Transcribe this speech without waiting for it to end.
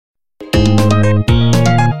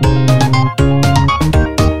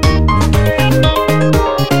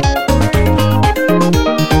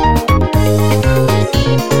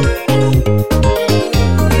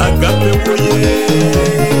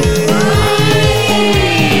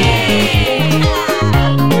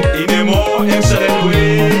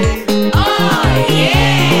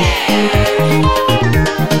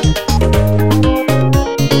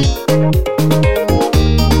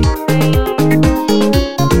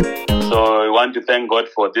want to thank God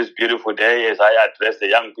for this beautiful day as I address the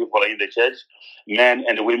young people in the church, men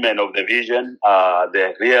and women of the vision,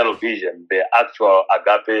 the real vision, the actual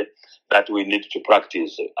agape that we need to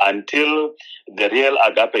practice. Until the real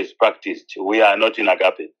agape is practiced, we are not in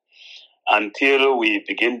agape. Until we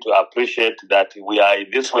begin to appreciate that we are in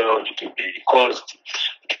this world to be caused,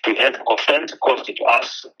 to have offense caused to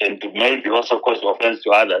us, and to maybe also cause offense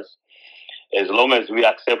to others, as long as we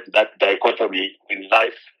accept that dichotomy in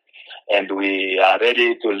life, and we are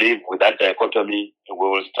ready to live with that dichotomy, we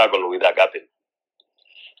will struggle with agape.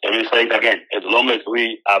 Let me say it again. As long as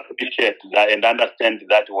we appreciate that and understand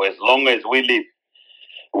that as long as we live,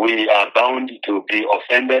 we are bound to be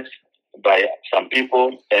offended by some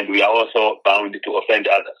people, and we are also bound to offend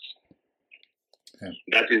others. Yeah.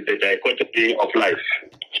 That is the dichotomy of life.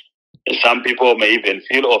 Some people may even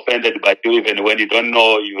feel offended by you even when you don't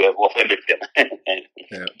know you have offended them.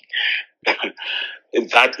 Yeah.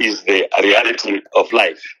 That is the reality of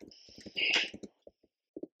life.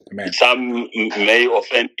 Amen. Some may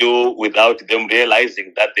offend you without them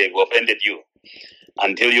realizing that they've offended you.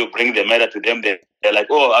 Until you bring the matter to them, they're like,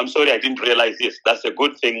 oh, I'm sorry, I didn't realize this. That's a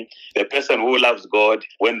good thing. The person who loves God,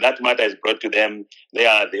 when that matter is brought to them, they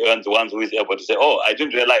are the ones who is able to say, oh, I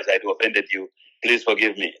didn't realize I had offended you. Please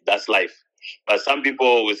forgive me. That's life. But some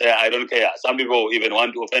people will say, I don't care. Some people even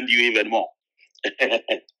want to offend you even more.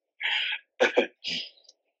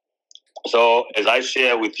 So as I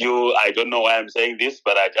share with you, I don't know why I'm saying this,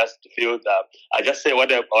 but I just feel that I just say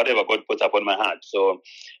whatever God puts upon my heart. So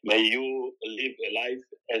may you live a life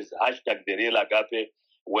as #the real agape,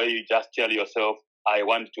 where you just tell yourself, I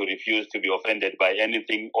want to refuse to be offended by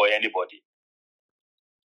anything or anybody.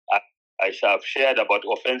 I shall have shared about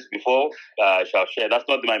offense before. I shall share. That's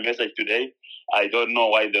not my message today. I don't know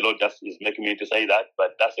why the Lord just is making me to say that,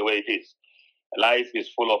 but that's the way it is. Life is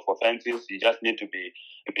full of offenses. You just need to be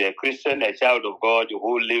a Christian, a child of God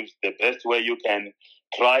who lives the best way you can,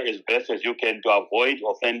 try as best as you can to avoid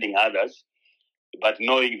offending others, but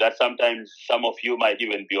knowing that sometimes some of you might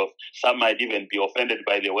even be offended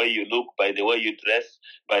by the way you look, by the way you dress,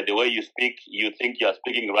 by the way you speak. You think you are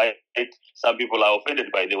speaking right. Some people are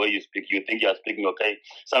offended by the way you speak. You think you are speaking okay.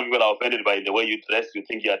 Some people are offended by the way you dress. You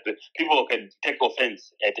think you are. People can take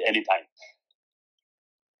offense at any time.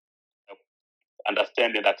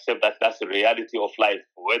 Understand and accept that that's the reality of life,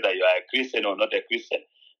 whether you are a Christian or not a Christian.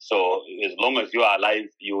 So as long as you are alive,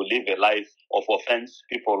 you live a life of offense.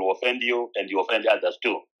 People will offend you, and you offend others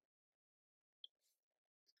too.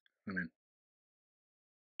 Amen.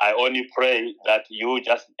 I only pray that you,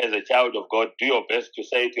 just as a child of God, do your best to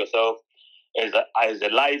say to yourself, as a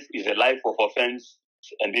life is a life of offense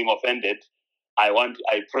and being offended,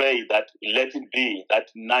 I pray that let it be that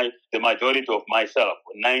the majority of myself,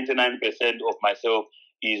 99% of myself,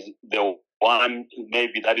 is the one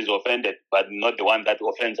maybe that is offended, but not the one that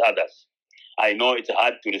offends others. I know it's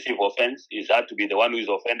hard to receive offense. It's hard to be the one who is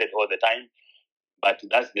offended all the time. But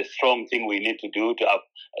that's the strong thing we need to do, to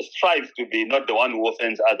strive to be not the one who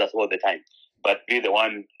offends others all the time, but be the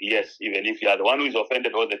one, yes, even if you are the one who is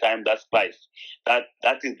offended all the time, that's Christ. That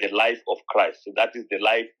is the life of Christ. That is the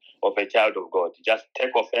life of a child of God. Just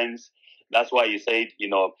take offense. That's why he said,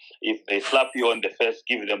 if they slap you on the face,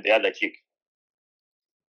 give them the other cheek.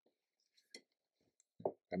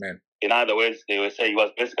 Amen. In other words, he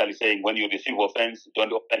was basically saying, when you receive offense,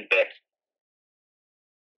 don't offend back.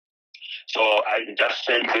 So I'm just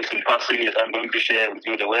saying this in passing as I'm going to share with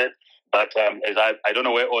you the word. But as I don't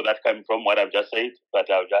know where all that came from, what I've just said,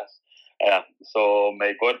 but I'll just, so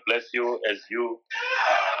may God bless you as you,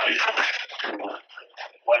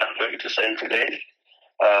 what I'm going to say today.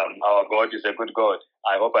 Our God is a good God.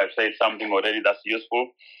 I hope I've said something already that's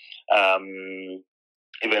useful.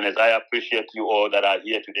 Even as I appreciate you all that are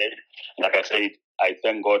here today, like I said, I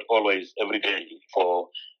thank God always, every day, for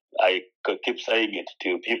I keep saying it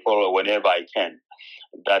to people whenever I can,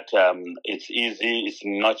 that it's easy, it's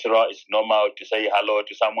natural, it's normal to say hello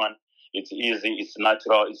to someone. It's easy, it's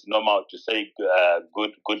natural, it's normal to say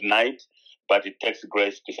good night, but it takes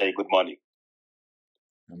grace to say good morning.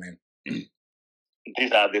 Amen.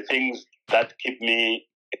 These are the things that keep me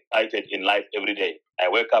excited in life every day. I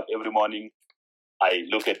wake up every morning, I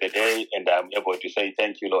look at the day, and I'm able to say,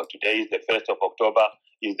 thank you, Lord. Today is the 1st of October,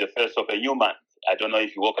 is the first of a new month. I don't know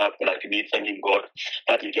if you woke up like me thanking God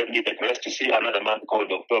that He gave me the grace to see another month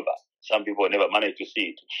called October. Some people never managed to see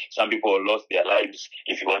it. Some people lost their lives,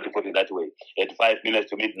 if you want to put it that way, at 5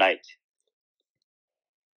 minutes to midnight.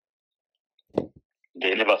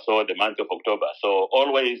 They never saw the month of October. So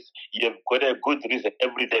always you've got a good reason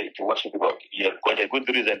every day to worship God. You've got a good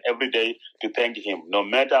reason every day to thank Him. No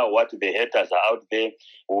matter what the haters are out there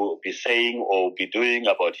will be saying or be doing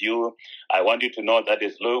about you, I want you to know that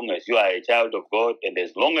as long as you are a child of God and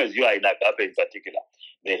as long as you are in Agape in particular,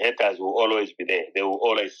 the haters will always be there. They will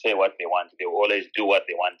always say what they want. They will always do what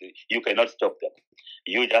they want. You cannot stop them.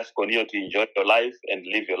 You just continue to enjoy your life and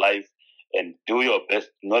live your life and do your best,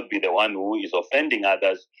 not be the one who is offending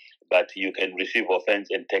others, but you can receive offense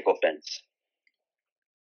and take offense.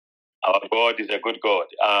 Our God is a good God.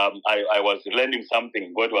 I was learning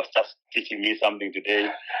something. God was just teaching me something today,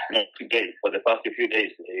 not today, for the past few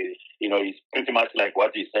days. It's pretty much like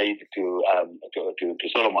what He said to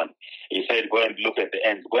Solomon. He said, "Go and look at the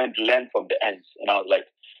ants. Go and learn from the ants." And I was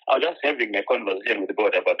just having a conversation with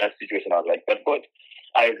God about that situation. I was like, "But God,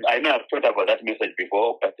 I know I've thought about that message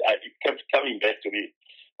before, but it kept coming back to me.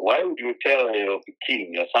 Why would you tell your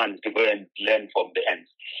king, your son, to go and learn from the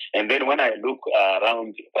ants?" And then when I look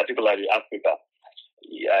around, particularly Africa,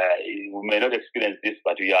 you may not experience this,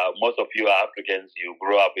 but most of you are Africans. You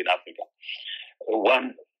grow up in Africa.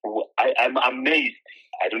 I'm amazed.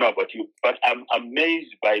 I don't know about you, but I'm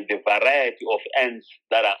amazed by the variety of ants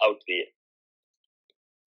that are out there.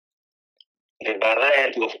 The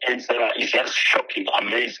variety of ants that is just shocking,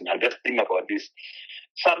 amazing. I'm just thinking about this.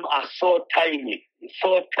 Some are so tiny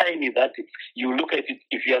that you look at it,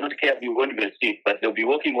 if you are not careful, you won't even see it, but they'll be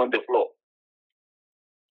walking on the floor.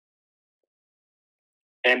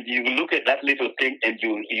 And you look at that little thing and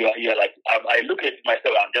you're like, I look at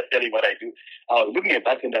myself, I'm just telling what I do. I was looking at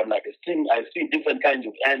that and I'm like, I see different kinds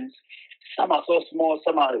of ants. Some are so small,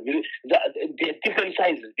 some are they're different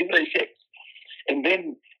sizes, different shapes. And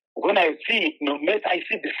then when I see it, no matter I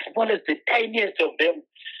see the smallest, the tiniest of them,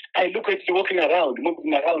 I look at it moving around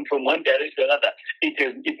from one direction to another.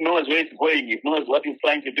 It knows where it's going. It knows what it's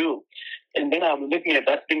trying to do. And then I'm looking at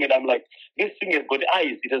that thing and I'm like, this thing has got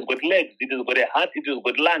eyes. It has got legs. It has got a heart. It has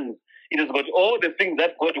got lungs. It has got all the things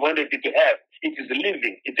that God wanted it to have. It is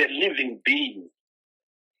living. It's a living being.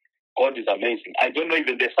 God is amazing. I don't know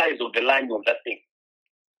even the size of the lung of that thing.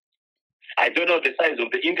 I don't know the size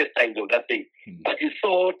of the intestines of that thing. But it's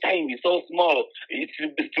so tiny, so small.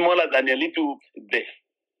 It's smaller than the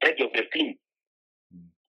head of the pin.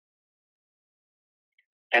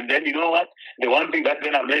 And then you know what? The one thing that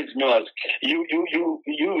then amazed me was you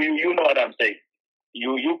know what I'm saying.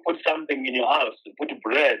 You put something in your house, put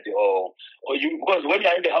bread or because when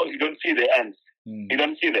you're in the house you don't see the ants. You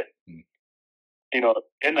don't see them.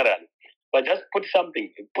 Generally. But just put something,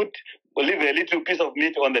 leave a little piece of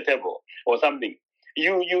meat on the table or something.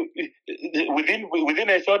 You within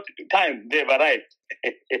a short time they've arrived.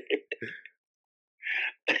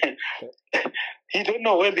 You don't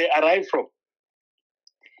know where they arrive from.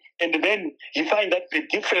 And then you find that the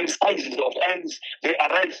different sizes of ants, they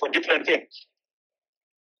arrive for different things.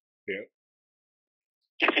 Yeah.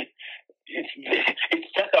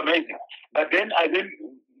 It's just amazing. But then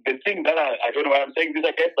the thing that I don't know why I'm saying this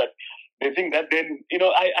again, but the thing that then,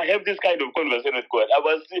 I have this kind of conversation with God. I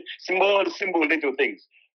was simple little things,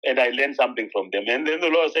 and I learned something from them. And then the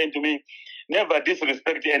Lord was saying to me, never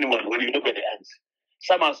disrespect anyone when you look at the ants.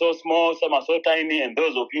 Some are so small, some are so tiny, and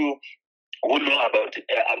those of you who know about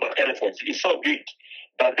elephants, it's so big.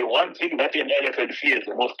 But the one thing that an elephant fears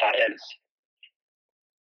the most are ants.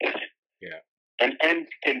 Yeah. An ant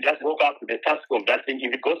can just walk up to the task of that thing.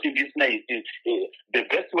 If it goes in this night, the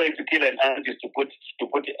best way to kill an ant is the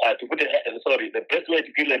best way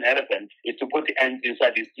to kill an elephant is to put the ant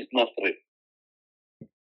inside its nostril.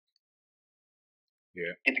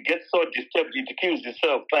 Yeah. It gets so disturbed, it kills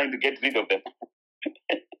itself trying to get rid of them.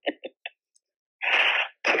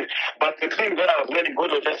 But the thing that I was learning,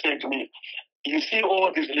 God was just saying to me, you see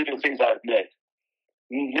all these little things I've made.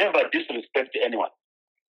 Never disrespect anyone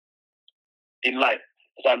in life.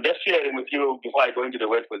 So I'm just sharing with you before I go into the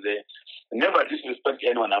word for the never disrespect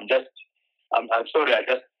anyone. I'm sorry,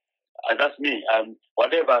 that's me.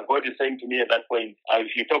 Whatever God is saying to me at that point,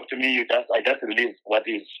 if you talk to me, I just release what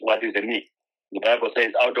is in me. The Bible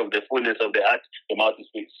says, out of the fullness of the heart, the mouth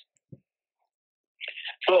speaks.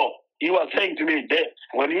 So he was saying to me,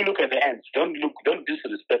 when you look at the ants, don't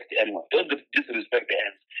disrespect anyone. Don't disrespect the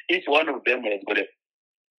ants. Each one of them has got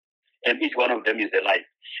and each one of them is alive.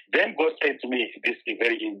 Then God said to me, this is a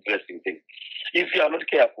very interesting thing. If you are not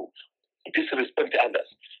careful, disrespect others,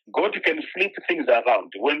 God can flip things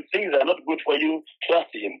around. When things are not good for you, trust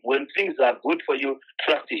Him. When things are good for you,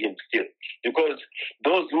 trust Him still. Because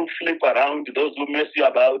those who flip around, those who mess you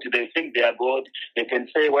about, they think they are God. They can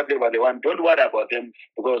say whatever they want. Don't worry about them,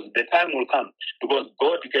 because the time will come. Because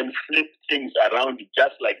God can flip things around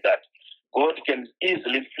just like that. God can,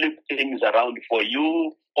 around for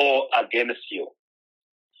you or against you.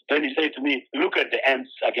 Then he said to me, look at the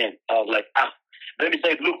ants again. I was like, ah. Then he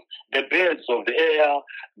said, look, the birds of the air,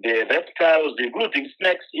 the reptiles, including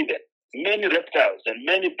snakes even, many reptiles and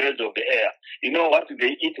many birds of the air. You know what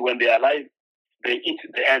they eat when they are alive? They eat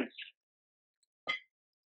the ants.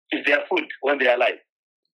 It's their food when they are alive.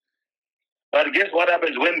 But guess what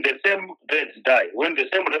happens when the same birds die, when the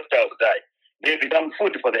same reptiles die? They become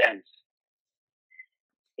food for the ants.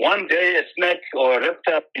 One day a snake or a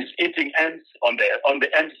reptile is eating ants on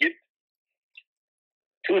the ant heap.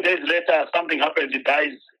 2 days later, something happens, it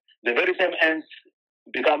dies. The very same ants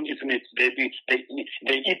become its meat. They eat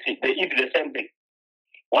it. They eat the same thing.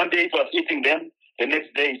 One day it was eating them. The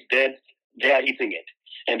next day it's dead. They are eating it.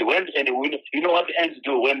 And you know what the ants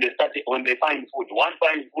do when they find food? One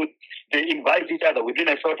finds food, they invite each other. Within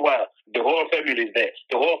a short while, the whole family is there.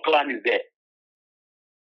 The whole clan is there.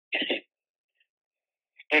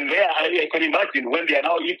 And there, I can imagine when they are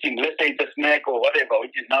now eating, let's say it's a snake or whatever,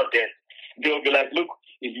 which is now dead. They will be like, look,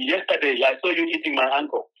 yesterday I saw you eating my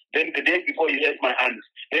uncle. Then the day before you ate my aunt.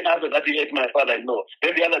 Then after that you ate my father-in-law.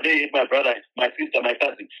 Then the other day you ate my brother, my sister, my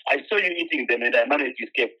cousin. I saw you eating them and I managed to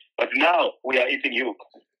escape. But now we are eating you.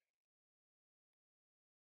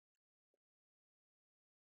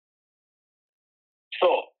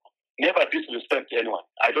 So, never disrespect anyone.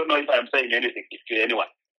 I don't know if I'm saying anything to anyone.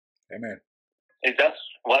 Amen. It's just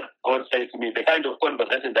what God says to me, the kind of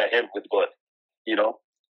conversations I have with God, you know.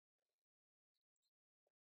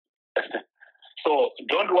 So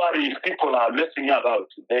don't worry if people are messing you about.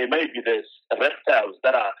 There may be these reptiles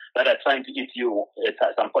that are trying to eat you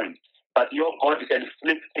at some point. But your God can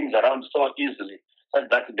flip things around so easily such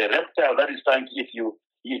that the reptile that is trying to eat you,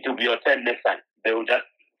 it will be your turn next time. They will just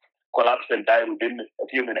collapse and die within a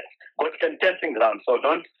few minutes. God can turn things around. So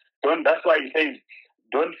don't. That's why he says,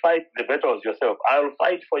 don't fight the battles yourself. I will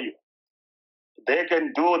fight for you. They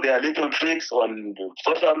can do their little tricks on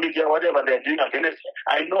social media, whatever they're doing against.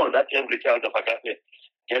 I know that every child of Agape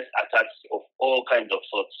gets attacks of all kinds of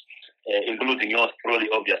sorts, including yours, truly,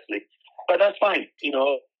 obviously. But that's fine, you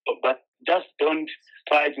know. But just don't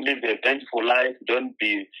try to live a vengeful life.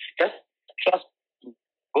 Just trust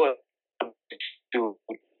God to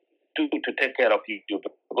take care of you,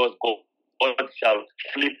 because God shall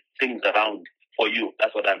flip things around for you.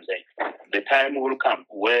 That's what I'm saying. The time will come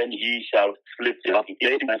when he shall flip things around.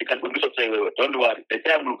 Don't worry. The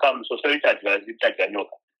time will come. So the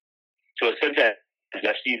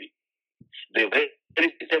very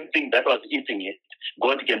same thing that was eating it,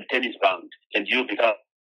 God can turn it around and you become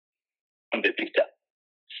the victor.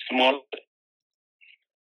 Small.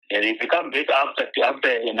 And if you come back after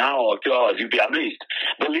an hour or 2 hours, you'll be amazed.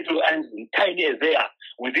 The little ants, tiny as they are,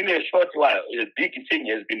 within a short while, a big thing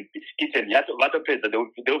has been eaten.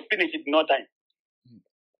 They'll finish it in no time.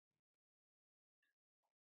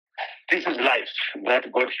 This is life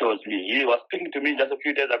that God shows me. He was speaking to me just a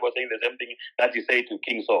few days ago, saying the same thing that he said to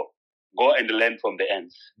King Saul. Go and learn from the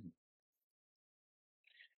ants.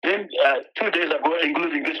 Then 2 days ago,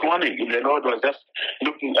 including this morning, the Lord was just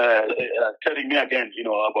telling me again, you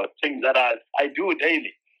know, about things that I do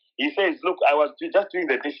daily. He says, look, I was just doing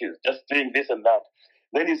the dishes, just doing this and that.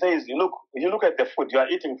 Then he says, you look at the food, you are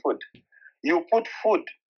eating food. You put food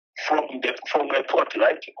from a pot,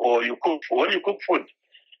 right? Or when you cook food,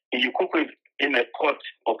 you cook it in a pot,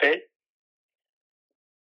 okay?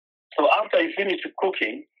 So after you finish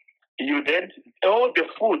cooking, you then, all the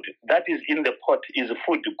food that is in the pot is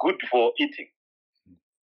food good for eating.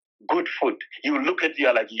 Good food. You look at it,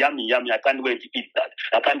 you're like, yummy, yummy, I can't wait to eat that.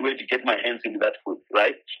 I can't wait to get my hands into that food,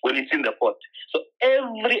 right? When it's in the pot. So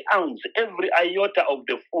every ounce, every iota of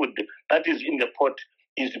the food that is in the pot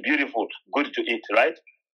is beautiful, good to eat, right?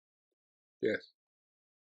 Yes.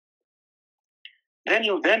 Then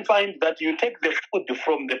you then find that you take the food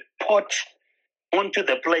from the pot onto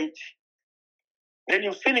the plate. Then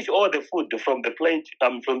you finish all the food from the plate,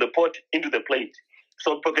 from the pot into the plate.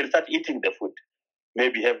 So people can start eating the food.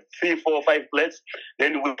 Maybe have 3, 4, 5 plates.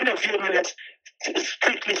 Then within a few minutes,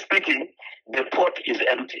 strictly speaking, the pot is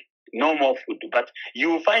empty. No more food. But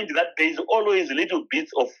you will find that there is always little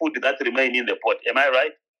bits of food that remain in the pot. Am I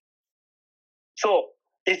right? So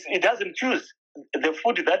it doesn't choose. The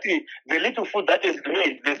food the little food that is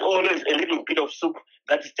made, there's always a little bit of soup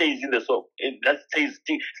that stays in the soup. That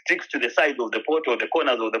sticks to the side of the pot or the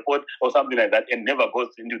corners of the pot or something like that and never goes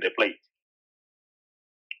into the plate.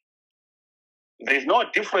 There's no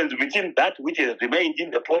difference between that which has remained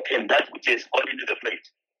in the pot and that which has gone into the plate.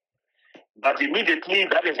 But immediately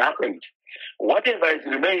that has happened. Whatever has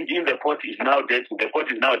remained in the pot is now dirty. The pot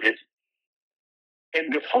is now dirty.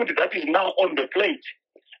 And the food that is now on the plate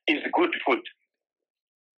is good food.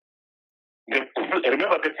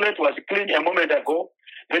 Remember, the plate was clean a moment ago.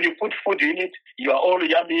 When you put food in it, you are all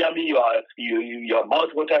yummy, yummy. Your mouth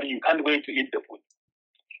watering. You can't wait to eat the food.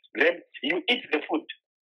 Then you eat the food.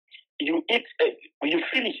 You eat. You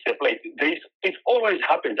finish the plate. It always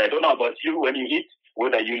happens. I don't know about you when you eat,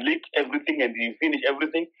 whether you lick everything and you finish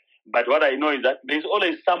everything. But what I know is that there's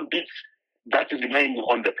always some bits that remain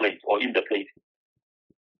on the plate or in the plate.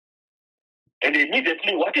 And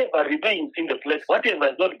immediately, whatever remains in the plate, whatever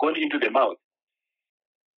has not gone into the mouth,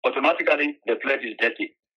 automatically the plate is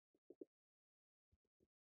dirty.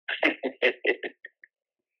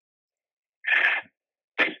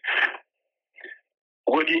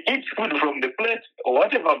 When you eat food from the plate, or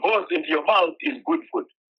whatever goes into your mouth is good food.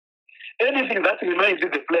 Anything that remains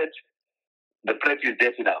in the plate is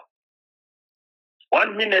dirty now.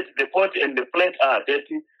 1 minute the pot and the plate are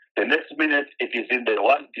dirty, the next minute it is in the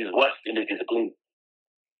one, it is washed and it is clean.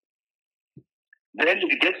 Then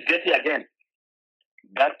it gets dirty again.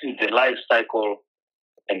 That is the life cycle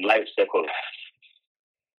and life cycle.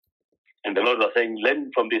 And the Lord was saying,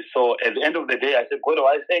 learn from this. So at the end of the day, I said, what am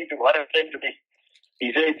I saying to me?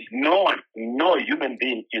 He said, no human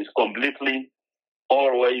being is completely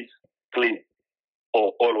always clean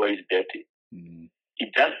or always dirty. Mm. It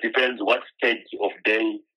just depends what stage of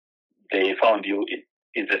day they found you in.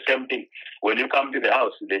 It's the same thing. When you come to the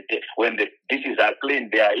house, when the dishes are clean,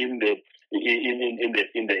 they are in the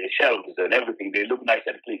shelves and everything. They look nice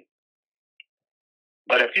and clean.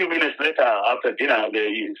 But a few minutes later, after dinner,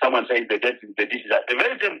 someone says the dishes are the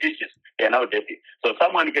very same dishes. They are now dirty. So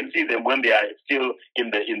someone can see them when they are still in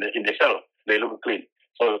the shelf. They look clean.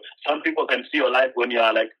 So some people can see your life when you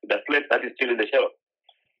are like the plate that is still in the shelf.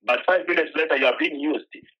 But 5 minutes later, you are being used.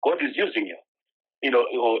 God is using you.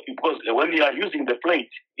 Because when you are using the plate,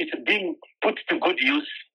 it's being put to good use.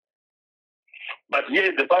 But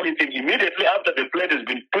here's the funny thing. Immediately after the plate has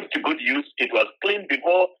been put to good use, it was clean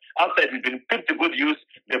before. After it has been put to good use,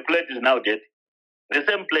 the plate is now dirty. The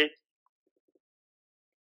same plate.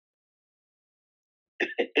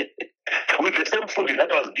 With the same food that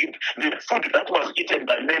was given, the food that was eaten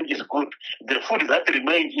by men is good. The food that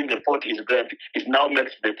remains in the pot is bad. It now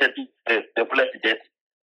makes the plate dirty.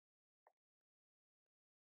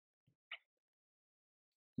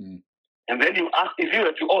 Mm. And then you ask, if you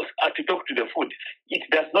were to talk to the food, it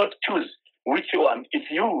does not choose which one. It's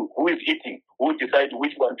you who is eating, who decides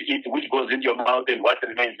which one to eat, which goes into your mouth and what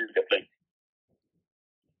remains in the plate.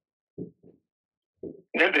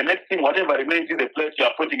 Then the next thing, whatever remains in the plate you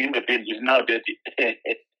are putting in the bin is now dirty.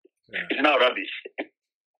 It's now rubbish.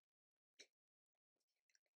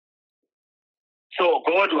 So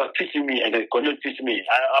God was teaching me and continues to teach me.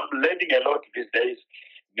 I'm learning a lot these days.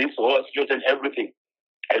 This whole situation, everything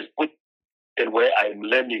has put in where I'm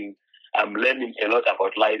learning a lot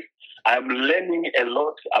about life. I'm learning a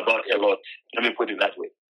lot about a lot. Let me put it that way.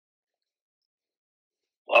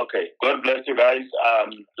 Okay. God bless you guys.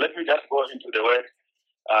 Let me just go into the word.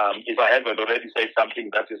 If I haven't already said something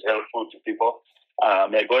that is helpful to people,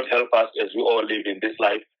 may God help us as we all live in this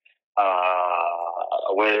life,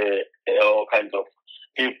 where all kinds of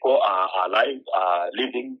people are alive,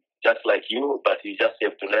 living just like you, but you just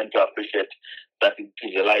have to learn to appreciate that it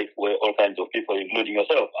is a life where all kinds of people, including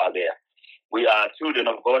yourself, are there. We are children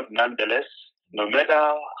of God nonetheless. No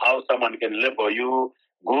matter how someone can label you,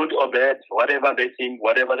 good or bad, whatever they think,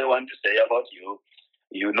 whatever they want to say about you,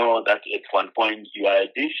 you know that at one point you are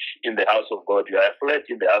a dish in the house of God, you are a plate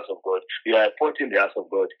in the house of God, you are a pot in the house of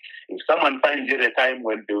God. If someone finds you at a time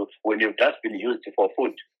when you've just been used for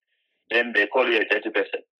food, then they call you a dirty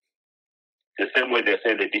person. The same way they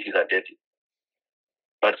say the dishes are dirty.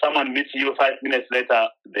 But someone meets you 5 minutes later,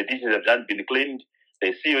 the dishes have just been cleaned,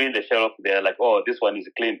 they see you in the shelf, they're like, oh, this one is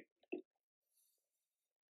clean.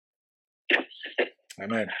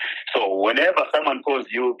 Amen. So whenever someone calls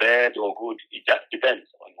you bad or good, it just depends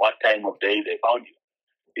on what time of day they found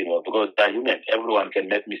you. Because they're human. Everyone can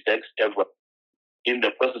make mistakes. Everyone. In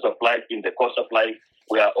the process of life, in the course of life,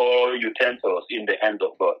 we are all utensils in the hands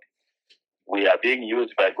of God. We are being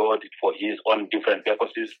used by God for His own different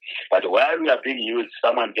purposes. But while we are being used,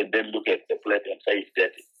 someone can then look at the plate and say it's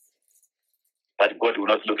dirty. But God will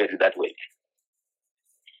not look at it that way.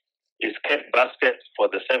 It's kept basket for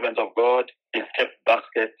the servants of God. It's kept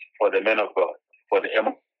basket for the men of God, for the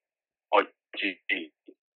MOG.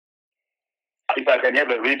 If I can have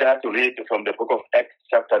a reader to read from the book of Acts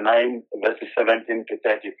chapter 9, verses 17 to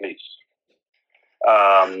 30, please.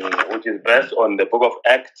 Which is based on the book of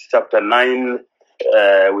Acts chapter 9.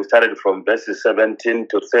 We started from verses 17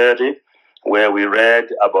 to 30, where we read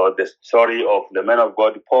about the story of the man of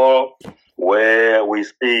God, Paul, where we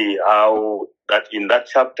see how that in that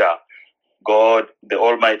chapter, God, the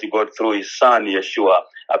Almighty God, through his son Yeshua,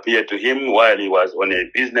 appeared to him while he was on a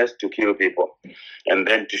business to kill people. And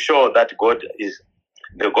then to show that God is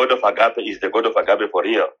the God of agape, is the God of agape for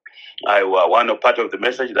real. One part of the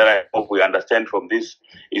message that I hope we understand from this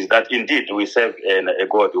is that indeed we serve a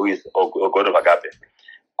God who is a God of agape.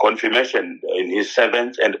 Confirmation in his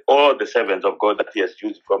servants and all the servants of God that he has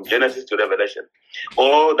used from Genesis to Revelation.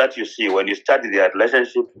 All that you see when you study their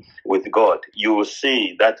relationship with God, you will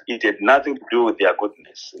see that it had nothing to do with their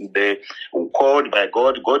goodness. They were called by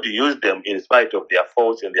God. God used them in spite of their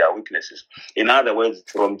faults and their weaknesses. In other words,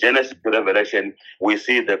 from Genesis to Revelation, we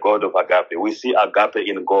see the God of agape. We see agape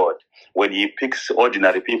in God when he picks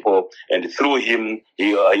ordinary people and through him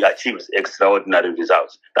he achieves extraordinary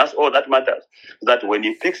results. That's all that matters. That when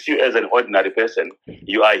he picks you as an ordinary person,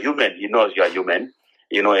 you are human. He knows you are human,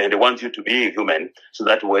 and he wants you to be human, so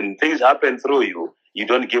that when things happen through you, you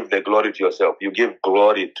don't give the glory to yourself. You give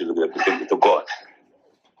glory to God.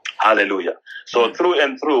 Hallelujah. So through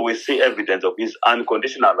and through, we see evidence of his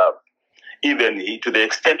unconditional love, even to the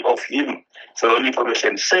extent of him, so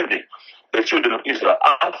information saving the children of Israel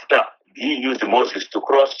after he used Moses to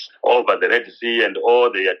cross over the Red Sea and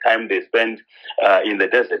all the time they spent in the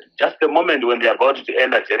desert. Just the moment when they are about to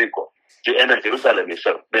enter Jericho, to enter Jerusalem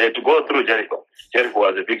itself, they had to go through Jericho. Jericho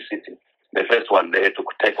was a big city, the first one they had to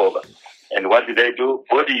take over. And what did they do?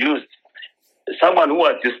 God used someone who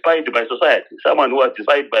was despised by society, someone who was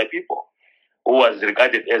despised by people, who was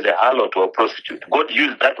regarded as a harlot or a prostitute. God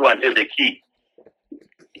used that one as a key.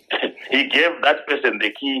 He gave that person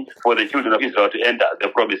the key for the children of Israel to enter the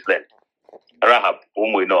promised land. Rahab,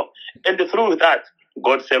 whom we know. And through that,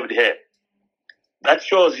 God saved her. That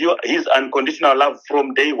shows you his unconditional love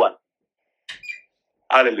from day one.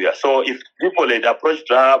 Hallelujah. So if people had approached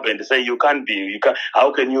Rahab and say, how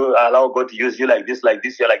can you allow God to use you like this,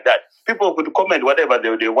 you're like that? People could comment whatever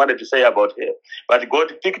they wanted to say about her. But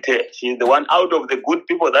God picked her. She's the one out of the good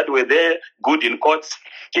people that were there, good in courts,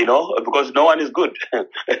 because no one is good.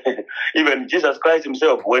 Even Jesus Christ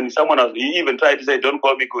himself, when someone else, he even tried to say, don't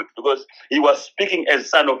call me good, because he was speaking as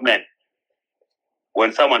Son of Man.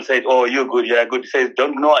 When someone said, oh, you're good, you're good, he says,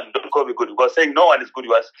 don't call me good. Because saying no one is good, he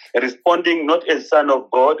was responding not as Son of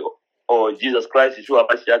God or Jesus Christ, Yeshua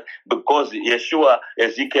Mashiach, because Yeshua,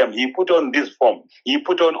 as he came, he put on this form. He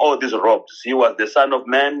put on all these robes. He was the Son of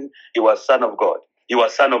Man. He was Son of God. He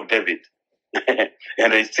was Son of David.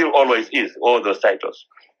 And he still always is, all those titles.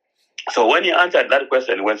 So when he answered that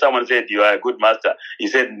question, when someone said, you are a good master, he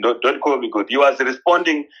said, no, don't call me good. He was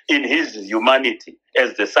responding in his humanity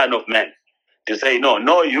as the Son of Man. To say,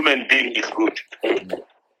 no human being is good.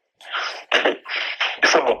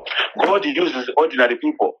 So God uses ordinary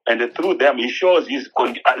people, and through them he shows his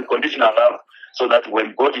unconditional love, so that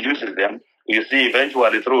when God uses them, you see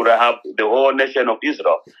eventually through Rahab, the whole nation of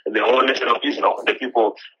Israel, the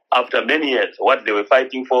people, after many years, what they were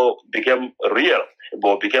fighting for became real,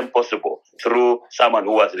 or became possible through someone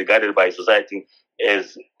who was regarded by society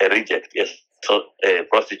as a reject, as a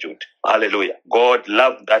prostitute. Hallelujah. God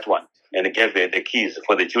loved that one and gave her the keys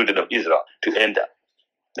for the children of Israel to enter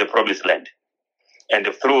the promised land. And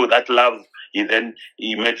through that love, he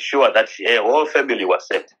made sure that her whole family was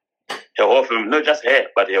saved. Her whole family, not just her,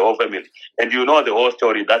 but her whole family. And you know the whole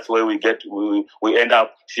story. That's where we end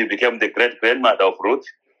up. She became the great-grandmother of Ruth,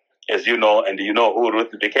 as you know, and you know who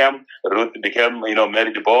Ruth became. Ruth became,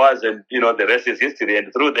 married Boaz, and, the rest is history.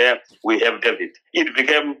 And through there, we have David.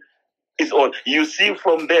 It's all. You see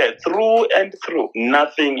from there, through and through,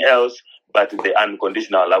 nothing else but the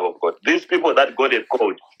unconditional love of God. These people that God had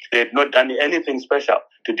called, they had not done anything special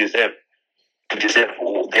to deserve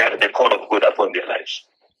the call of God upon their lives.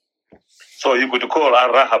 So you could call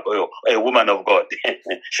her Rahab a woman of God.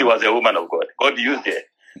 She was a woman of God. God used her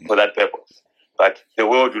for that purpose. But the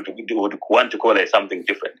world would want to call her something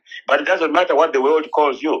different. But it doesn't matter what the world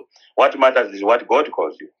calls you. What matters is what God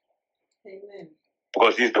calls you. Amen.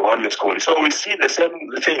 Because he's the one who's calling. So we see the same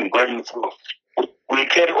thing going through. We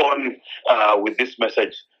carry on with this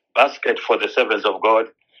message. Basket for the servants of God,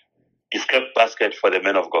 escape basket for the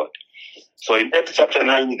men of God. So in Acts chapter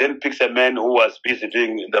 9, he then picks a man who was busy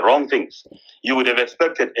doing the wrong things. You would have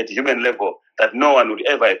expected at human level that no one would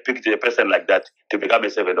ever have picked a person like that to become a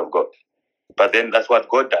servant of God. But then that's what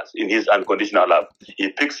God does in his unconditional love. He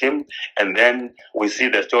picks him, and then we see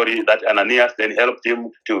the story that Ananias then helped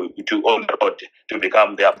him to own the road to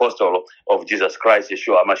become the apostle of Jesus Christ,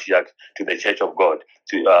 Yeshua Mashiach, to the church of God,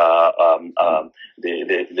 to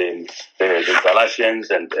the Galatians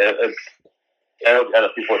and other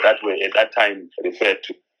people that were at that time referred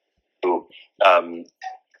to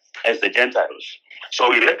as the Gentiles. So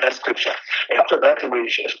we read that scripture. After that,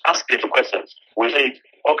 we asked the questions. We say,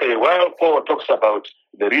 okay, while Paul talks about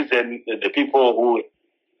the reason the people who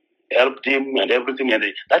helped him and everything, and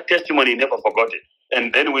that testimony, he never forgot it.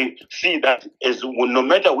 And then we see that as no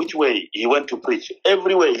matter which way he went to preach,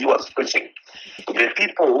 every way he was preaching, the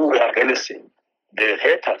people who were against him, the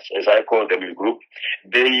haters, as I call them in group,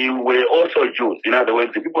 they were also Jews. In other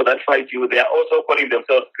words, the people that fight you, they are also calling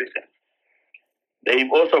themselves Christians.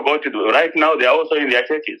 They've also got to do, right now, they are also in their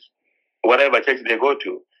churches, whatever church they go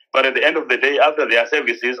to. But at the end of the day, after their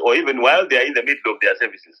services, or even while they are in the middle of their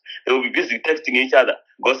services, they will be busy texting each other,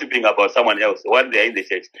 gossiping about someone else while they are in the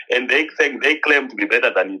church. And they think they claim to be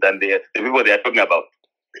better than the people they are talking about.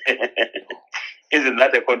 Isn't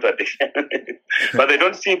that a contradiction? But they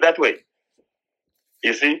don't see it that way.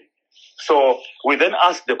 You see? So we then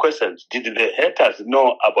ask the questions, did the haters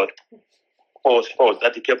know about Paul's faults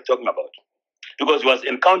that he kept talking about? Because he was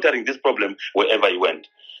encountering this problem wherever he went.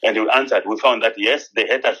 And he answered, we found that yes, the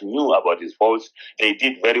haters knew about his faults. They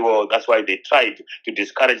did very well. That's why they tried to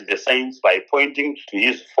discourage the saints by pointing to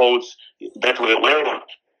his faults that were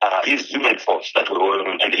his human faults that were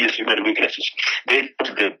and his human weaknesses. They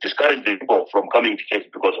discouraged the people from coming to church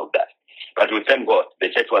because of that. But we thank God, the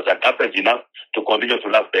church was adapted enough to continue to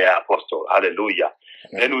love their apostle. Hallelujah.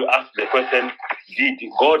 Then we asked the question, did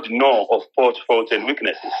God know of Paul's faults and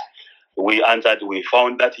weaknesses? We answered, we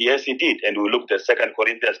found that yes, he did. And we looked at 2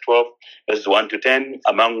 Corinthians 12, verses 1 to 10.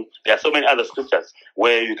 There are so many other scriptures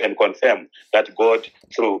where you can confirm that God,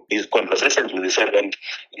 through his conversations with his servant,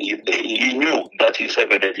 he knew that his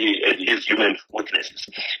servant had his human weaknesses.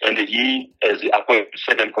 And he, as according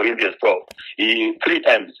to 2 Corinthians 12, 3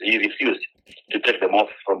 times he refused to take them off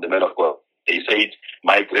from the man of God. He said,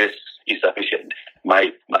 my grace is sufficient.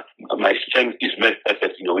 My strength is made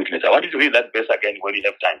perfect in your weakness. I want you to read that verse again when you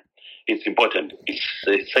have time. It's important.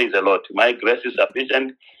 It says a lot. My grace is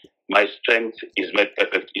sufficient. My strength is made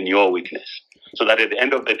perfect in your weakness. So that at the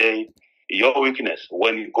end of the day, your weakness,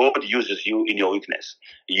 when God uses you in your weakness,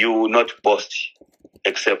 you will not boast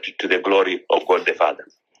except to the glory of God the Father.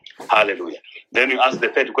 Hallelujah. Then you ask the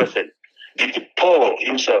third question. Did Paul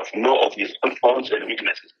himself know of his own faults and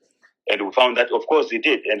weaknesses? And we found that, of course, he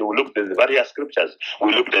did. And we looked at the various scriptures.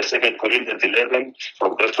 We looked at 2 Corinthians 11,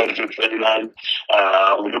 from verse 22 to 29.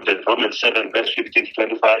 We looked at Romans 7, verse 15 to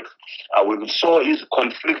 25. We saw his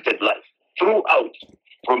conflicted life throughout,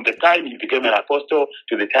 from the time he became an apostle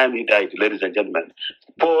to the time he died, ladies and gentlemen.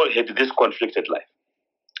 Paul had this conflicted life,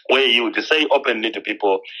 where he would say openly to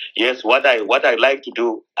people, yes, what I like to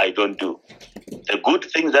do, I don't do. The good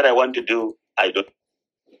things that I want to do, I don't.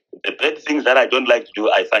 The bad things that I don't like to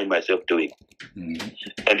do, I find myself doing. Mm-hmm.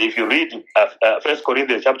 And if you read 1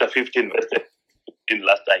 Corinthians chapter 15, verse 15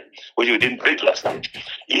 last time, which we didn't read last time,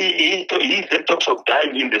 he talks of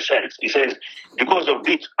dying in the sense. He says, because of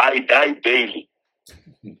this, I die daily.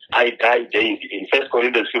 I die daily. In 1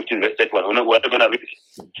 Corinthians 15, verse 1. We're not going to read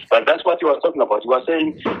it. But that's what he was talking about. He was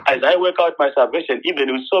saying, as I work out my salvation,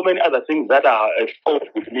 even with so many other things that are at fault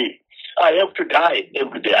with me, I have to die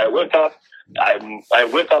every day. I wake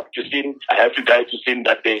up to sin. I have to die to sin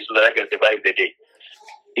that day so that I can survive the day.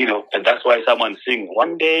 You know, and that's why someone sings,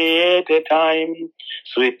 one day at a time,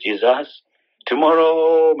 sweet Jesus,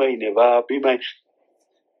 tomorrow may never be mine.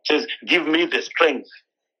 Says, give me the strength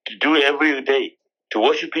to do every day, to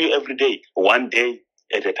worship you every day, one day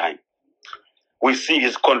at a time. We see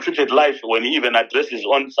his conflicted life when he even addressed his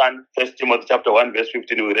own son. 1 Timothy chapter 1, verse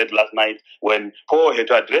 15, we read last night, when Paul had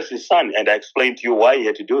to address his son, and I explained to you why he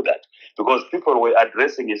had to do that. Because people were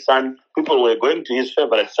addressing his son, people were going to his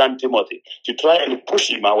favorite son, Timothy, to try and push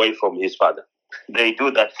him away from his father. They do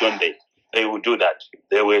that, don't they? They would do that.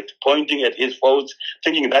 They were pointing at his faults,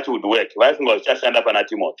 thinking that would work. I think I was just stand up and at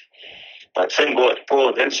Timothy. But thank God,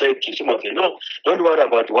 Paul then said to Timothy, no, don't worry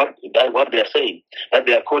about what they're saying, that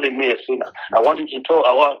they are calling me a sinner. I want you to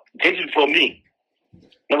talk, get it from me.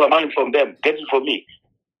 Never mind from them, get it from me.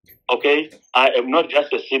 Okay? I am not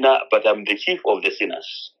just a sinner, but I'm the chief of the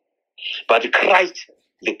sinners. But Christ,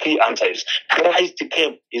 the key answer is, Christ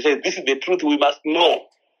came. He said, this is the truth we must know.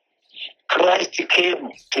 Christ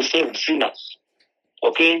came to save sinners.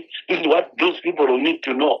 Okay? This is what those people will need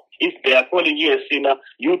to know. If they are calling you a sinner,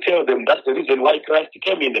 you tell them that's the reason why Christ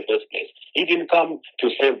came in the first place. He didn't come to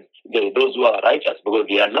save those who are righteous, because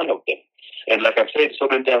there are none of them. And like I've said so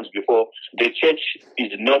many times before, the church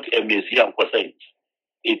is not a museum for saints.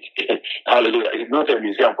 Hallelujah. It's not a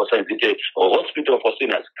museum for saints. It's a hospital for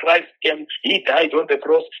sinners. Christ came, he died on the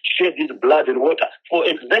cross, shed his blood and water for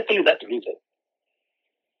exactly that reason.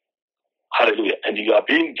 Hallelujah. And you are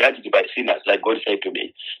being judged by sinners, like God said to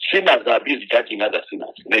me. Sinners are busy judging other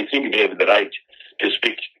sinners. They think they have the right to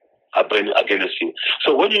speak against you.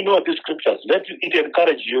 So when you know these scriptures, let it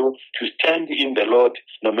encourage you to stand in the Lord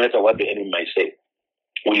no matter what the enemy might say.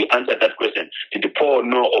 Will you answer that question? Did Paul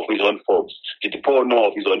know of his own faults? Did Paul know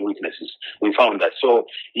of his own weaknesses? We found that. So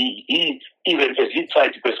he even as he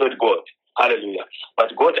tried to persuade God, hallelujah.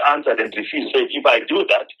 But God answered and refused, said, if I do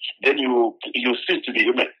that, then you cease to be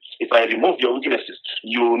human. If I remove your weaknesses,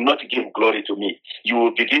 you will not give glory to me. You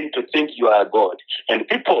will begin to think you are God. And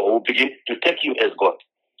people will begin to take you as God.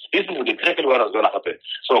 This is exactly what was going to happen.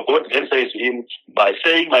 So God then says to him, by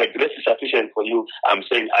saying my grace is sufficient for you, I'm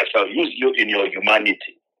saying I shall use you in your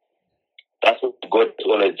humanity. That's what God has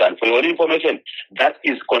always done. For your information, that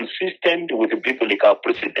is consistent with the biblical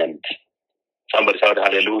precedent. Somebody shout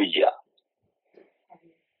hallelujah.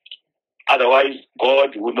 Otherwise, God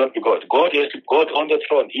would not be God. God is God on the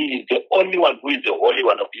throne. He is the only one who is the Holy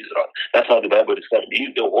One of Israel. That's how the Bible describes him. He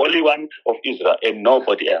is the Holy One of Israel and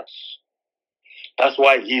nobody else. That's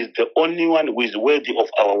why he is the only one who is worthy of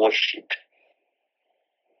our worship.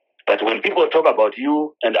 But when people talk about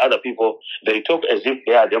you and other people, they talk as if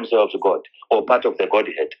they are themselves God, or part of the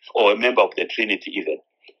Godhead, or a member of the Trinity even.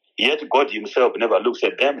 Yet God himself never looks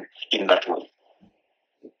at them in that way.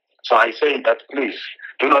 So I say that please,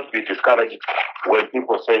 do not be discouraged when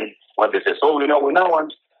people say what they say. So we now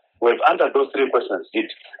want, we've answered those three questions.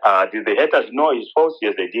 Did the haters know his faults?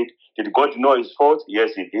 Yes, they did. Did God know his faults?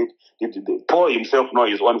 Yes, he did. Did Paul himself know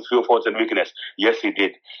his own few faults and weakness? Yes, he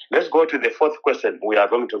did. Let's go to the fourth question we are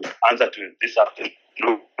going to answer to this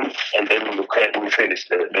afternoon, and then we'll finish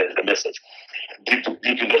the message. Did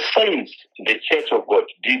the saints, the church of God,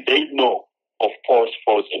 did they know of Paul's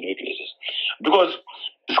faults and weaknesses? Because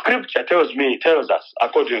Scripture tells us,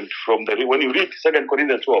 according from when you read 2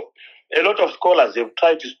 Corinthians 12, a lot of scholars have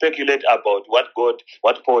tried to speculate about what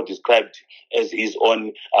Paul described as his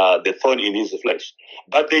own the thorn in his flesh,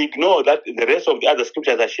 but they ignore that the rest of the other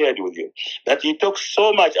scriptures I shared with you, that he talks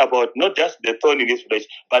so much about not just the thorn in his flesh,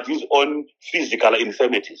 but his own physical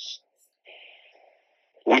infirmities,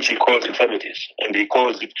 which he calls infirmities, and he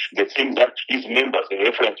calls it the thing that his members, in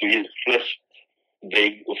reference to his flesh,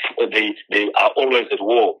 they are always at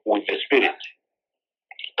war with the spirit.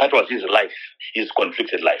 That was his life, his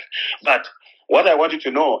conflicted life. But what I want you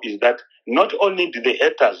to know is that not only did the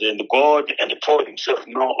haters and God and Paul himself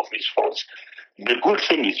know of his faults, the good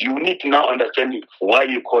thing is you need to now understand why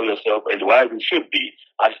you call yourself and why we should be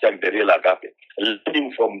hashtag the real agape.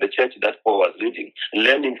 Learning from the church that Paul was leading,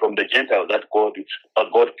 learning from the Gentiles that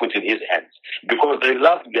God put in his hands, because they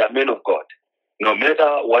loved their men of God. No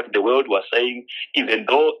matter what the world was saying, even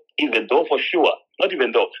though for sure, not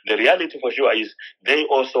even though, the reality for sure is they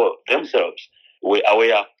also themselves were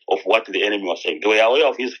aware of what the enemy was saying. They were aware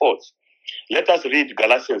of his faults. Let us read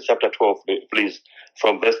Galatians chapter 12, please,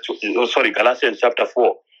 from Galatians chapter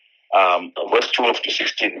 4, verse 12 to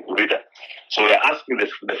 16. Read that. So we are asking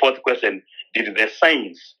the fourth question: did the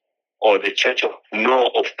saints or the church know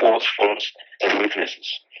of Paul's faults and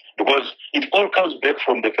weaknesses? Because it all comes back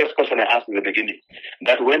from the first question I asked in the beginning,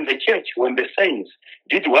 that when the church, when the saints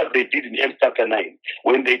did what they did in Acts chapter 9,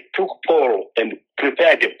 when they took Paul and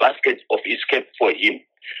prepared a basket of escape for him,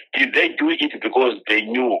 did they do it because they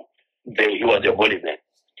knew that he was a holy man?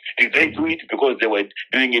 Did they do it because they were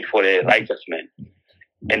doing it for a righteous man?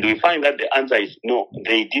 And we find that the answer is no.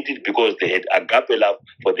 They did it because they had agape love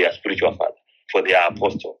for their spiritual father, for their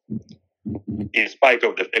apostle, in spite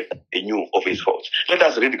of the fact that they knew of his faults. Let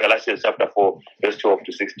us read Galatians chapter 4, verse 12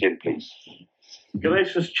 to 16, please.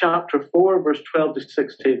 Galatians chapter 4, verse 12 to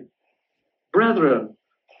 16. Brethren,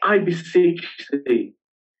 I beseech thee,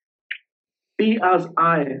 be as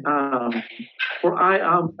I am, for I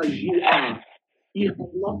am as ye are. Ye have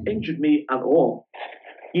not injured me at all.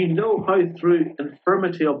 Ye know how through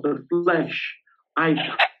infirmity of the flesh I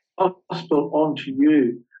gospel unto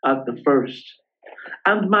you at the first.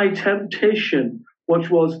 And my temptation, which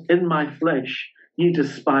was in my flesh, ye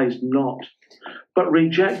despised not, but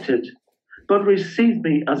rejected, but received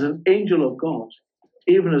me as an angel of God,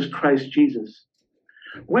 even as Christ Jesus.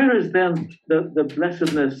 Where is then the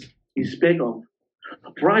blessedness ye spake of?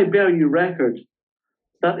 For I bear you record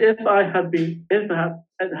that if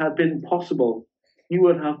it had been possible, you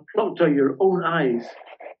would have plucked out your own eyes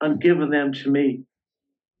and given them to me.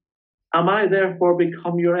 Am I therefore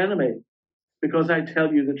become your enemy, because I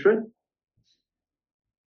tell you the truth?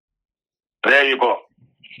 There you go.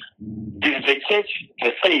 Did the church,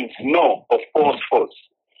 the saints, know of Paul's faults?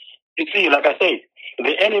 You see, like I said,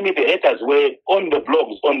 the enemy, the haters were on the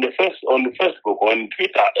blogs, on the Facebook, on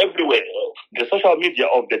Twitter, everywhere. The social media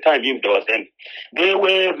of the time, if there was any. They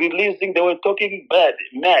were releasing, they were talking bad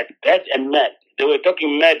and mad. They were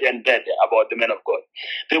talking mad and bad about the man of God.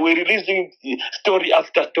 They were releasing story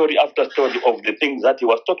after story after story of the things that he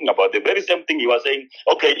was talking about. The very same thing he was saying,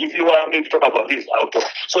 okay, if you want me to talk about this, I'll talk.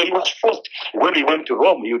 So he was forced. When he went to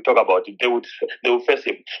Rome, he would talk about it. They would face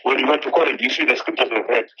him. When he went to Corinth, you see the scriptures were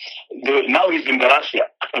read. Now he's in Galatia.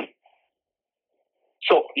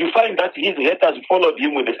 So you find that his haters followed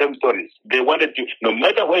him with the same stories. They wanted to, no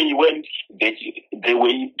matter where he went, they were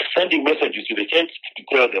sending messages to the church to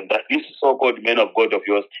tell them that this so-called man of God of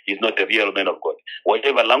yours is not a real man of God.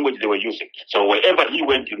 Whatever language they were using. So wherever he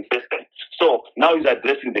went, he faced them. So now he's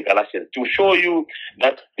addressing the Galatians to show you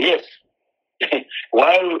that, yes,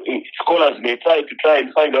 while scholars may try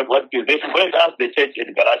and find out what it is, they went ask the church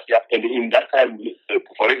in Galatia, and in that time,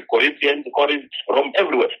 for Corinthians, Corinth, Rome,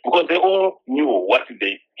 everywhere, because they all knew what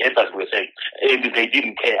the haters were saying, and they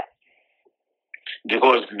didn't care.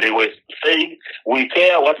 Because they were saying, we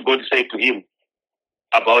care what God said to him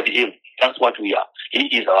about him. That's what we are. He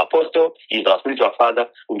is our apostle. He is our spiritual father.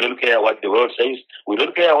 We don't care what the world says. We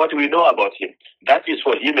don't care what we know about him. That is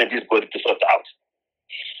for him and his God to sort out.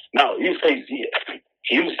 Now, he says here,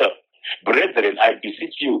 himself, brethren, I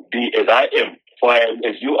beseech you, be as I am, for I am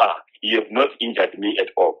as you are. You have not injured me at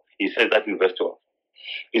all. He says that in verse 12.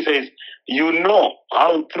 He says, you know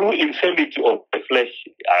how through infirmity of the flesh,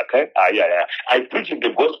 I preached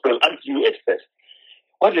the gospel unto you at first.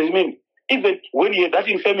 What does it mean? Even when he had that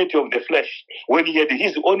infirmity of the flesh, when he had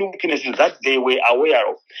his own weaknesses that they were aware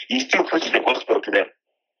of, he still preached the gospel to them.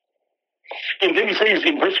 And then he says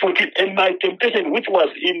in verse 14, and my temptation which was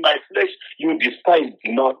in my flesh, you despised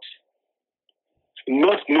not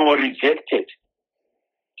nor rejected.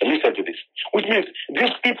 Listen to this. Which means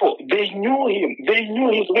these people, they knew him. They knew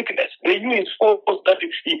his weakness. They knew his faults that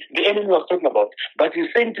the enemy was talking about. But he's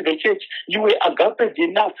saying to the church, you were agape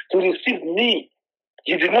enough to receive me.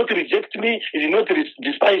 You did not reject me. You did not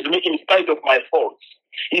despise me in spite of my faults.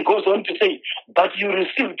 He goes on to say, but you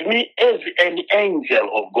received me as an angel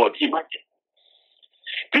of God. Imagine.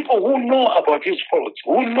 People who know about his faults,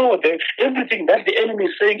 who know that everything that the enemy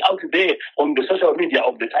is saying out there on the social media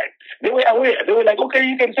of the time, they were aware. They were like, okay,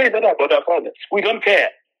 you can say that about our father. We don't care.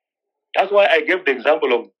 That's why I gave the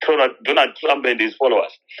example of Donald Trump and his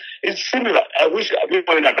followers. It's similar. I wish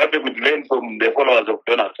people in Agape would learn from the followers of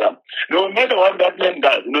Donald Trump. No matter what that man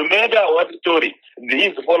does, no matter what story,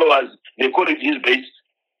 his followers, they call it his base.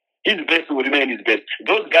 His base will remain his base.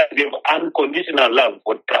 Those guys have unconditional love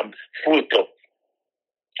for Trump. Full stop.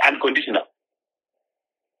 Unconditional.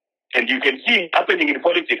 And you can see it happening in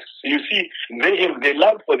politics. You see, they have the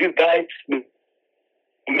love for this guy. No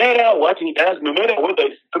matter what he does, no matter whether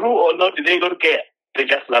it's true or not, they don't care. They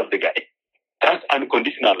just love the guy. That's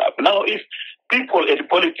unconditional love. Now, if people in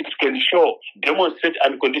politics can demonstrate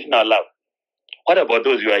unconditional love, what about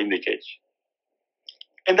those who are in the church?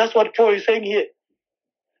 And that's what Paul is saying here.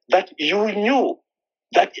 That you knew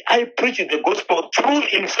that I preached the gospel through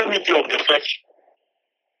infirmity of the flesh.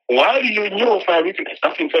 While you knew of my weakness,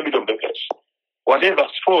 that's infirmity of the flesh. Whatever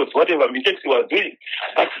faults, whatever mistakes he was doing,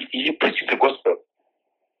 but he preached the gospel.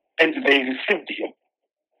 And they received him.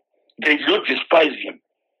 They did not despise him.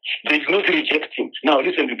 They did not reject him. Now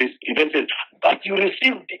listen to this. He then says, but you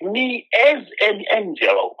received me as an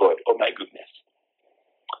angel of God. Oh my goodness.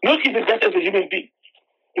 Not even just as a human being.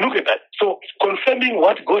 Look at that. So confirming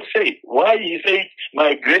what God said. Why he said,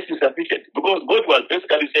 my grace is sufficient. Because God was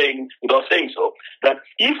basically saying, without saying so, that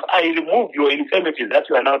if I remove your infirmities that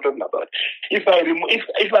you are now talking about, if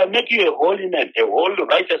I make you a holy man, a whole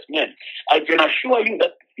righteous man, I can assure you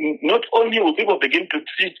that not only will people begin to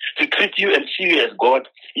treat you and see you as God,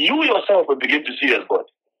 you yourself will begin to see you as God.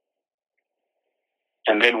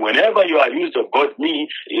 And then whenever you are used of God, you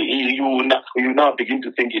now begin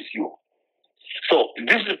to think it's you. So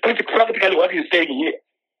this is pretty practically what he's saying here.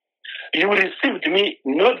 You received me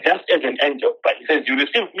not just as an angel, but he says you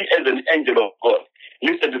received me as an angel of God.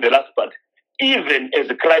 Listen to the last part. Even as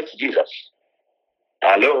Christ Jesus.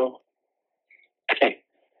 Hello?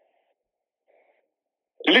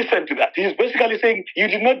 Listen to that. He's basically saying you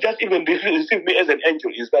did not just even receive me as an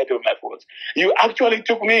angel in spite of my faults. You actually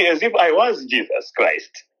took me as if I was Jesus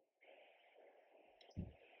Christ.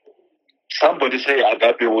 Somebody say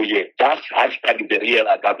agape, oh yeah. That's hashtag the real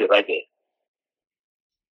agape right there.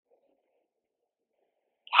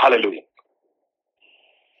 Hallelujah.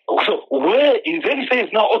 So where is then he says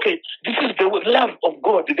now, okay, this is the love of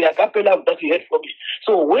God, the agape love that he had for me.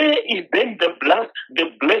 So where is then the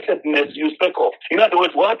blessedness you speak of? In other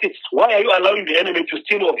words, why are you allowing the enemy to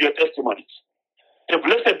steal of your testimonies? the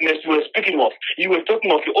blessedness you were speaking of, you were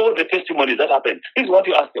talking of all the testimonies that happened. This is what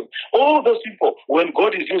you ask them. All those people, when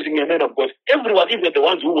God is using a man of God, everyone, even the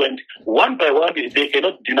ones who went one by one, they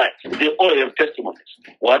cannot deny. They all have testimonies.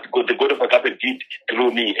 What God, the God of Agape did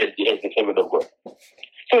through me as the servant of God.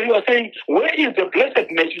 So you are saying, where is the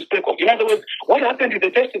blessedness you speak of? In other words, what happened to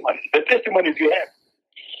the testimonies? The testimonies you have.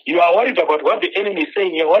 You are worried about what the enemy is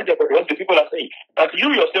saying. You are worried about what the people are saying. But you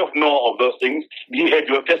yourself know of those things. You had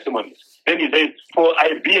your testimonies. Then he says, for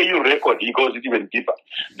I bear you record. He goes even deeper.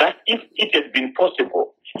 That if it had been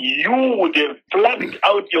possible, you would have plugged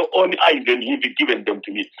out your own eyes and he'd be given them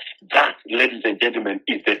to me. That, ladies and gentlemen,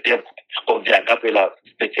 is the depth of the agape love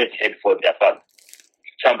the church had for their Father.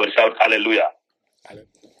 Somebody shout hallelujah. Hallelujah.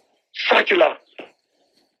 Such love,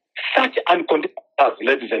 such unconditional love,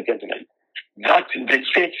 ladies and gentlemen, that the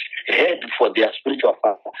church had for their spiritual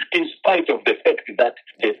father, in spite of the fact that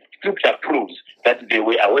the scripture proves that they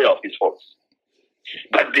were aware of his faults.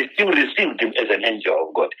 But they still received him as an angel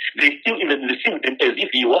of God. They still even received him as if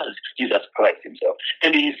he was Jesus Christ himself.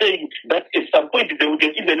 And he's saying that at some point they would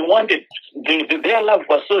have even wanted, their love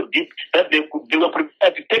was so deep that they were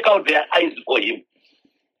prepared to take out their eyes for him.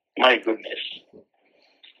 My goodness.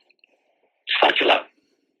 Such love.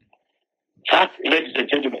 That, ladies and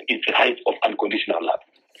gentlemen, is the height of unconditional love.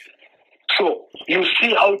 So you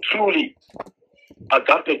see how truly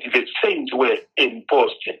agape the saints were in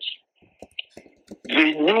Paul's church.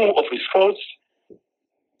 They knew of his faults.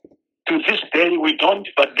 To this day we don't,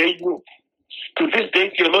 but they knew. To this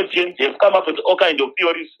day, theologians have come up with all kinds of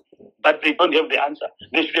theories, but they don't have the answer.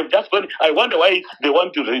 They should have just gone. I wonder why they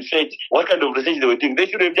want to research, what kind of research they were doing. They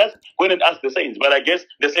should have just gone and asked the saints, but I guess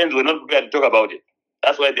the saints were not prepared to talk about it.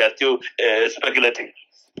 That's why they are still speculating.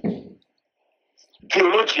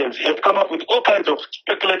 Theologians have come up with all kinds of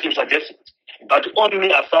speculative suggestions, but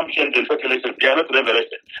only assumptions and speculation. They are not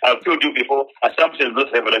revelation. I've told you before, assumption is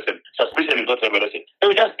not revelation. Suspicion is not revelation. They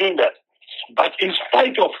were just doing that. But in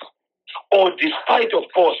spite of, or despite of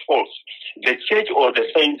Paul's faults, the church or the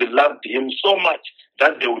saints loved him so much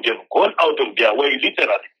that they would have gone out of their way,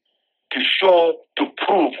 literally, to show, to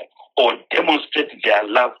prove, or demonstrate their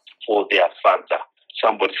love for their Father.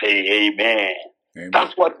 Somebody say amen. Amen.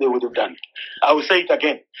 That's what they would have done. I will say it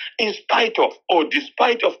again. In spite of, or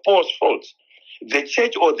despite of Paul's faults, the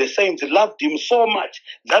church or the saints loved him so much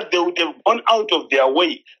that they would have gone out of their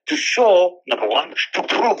way to show, number one, to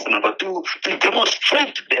prove, number two, to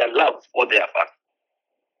demonstrate their love for their Father.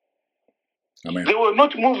 Amen. They were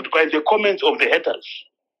not moved by the comments of the haters.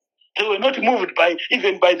 They were not moved by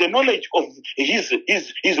even by the knowledge of his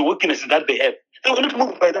weaknesses that they have. They were not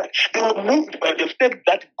moved by that. They were moved by the fact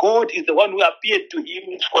that God is the one who appeared to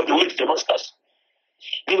him on the way to Damascus.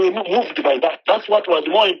 They were moved by that. That's what was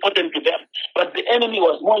more important to them. But the enemy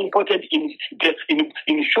was more important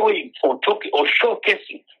in showing or talking or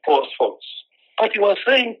showcasing false faults. But he was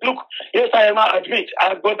saying, look, yes, I admit,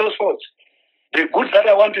 I've got those faults. The good that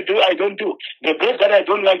I want to do, I don't do. The bad that I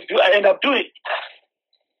don't like to do, I end up doing.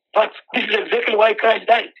 But this is exactly why Christ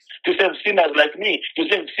died, to save sinners like me, to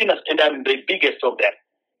save sinners, and I'm the biggest of them.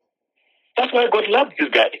 That's why God loved this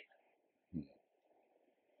guy.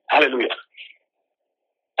 Hallelujah.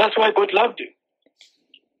 That's why God loved him.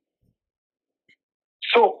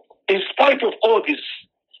 So, in spite of all this,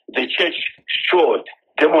 the church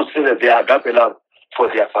demonstrated their agape love for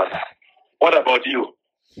their Father. What about you?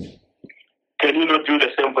 Can you not do the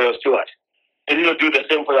same for your steward? Can you not do the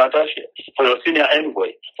same for your attaché, for your senior envoy,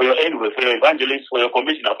 for your evangelist, for your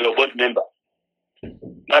commissioner, for your board member?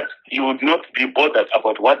 That you would not be bothered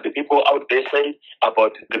about what the people out there say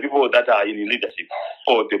about the people that are in leadership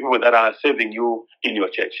or the people that are serving you in your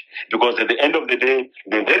church. Because at the end of the day,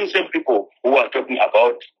 the very same people who are talking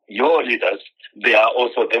about your leaders, they are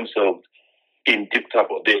also themselves in deep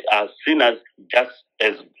trouble. They are sinners just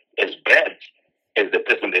as bad as the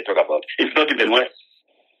person they talk about, if not even worse.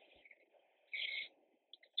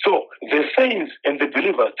 So the saints and the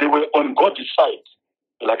believers, they were on God's side.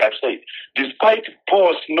 Like I've said, despite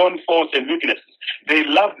Paul's known faults and weaknesses, they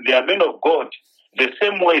loved their men of God the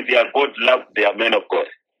same way their God loved their men of God.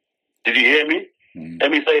 Did you hear me?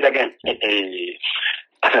 Let me say it again.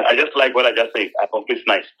 I just like what I just said. I hope it's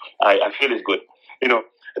nice. I feel it's good. You know,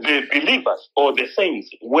 the believers or the saints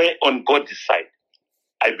were on God's side.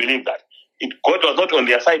 I believe that. God was not on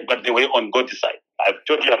their side, but they were on God's side. I've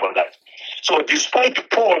told you about that. So despite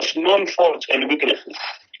Paul's known faults and weaknesses,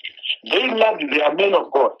 they loved their men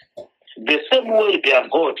of God the same way their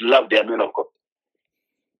God loved their men of God.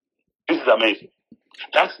 This is amazing.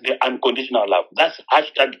 That's the unconditional love. That's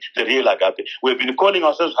hashtag the real agape. We've been calling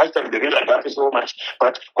ourselves hashtag the real agape so much,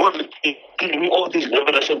 but God is giving me all these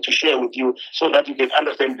revelations to share with you so that you can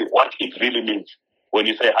understand what it really means. when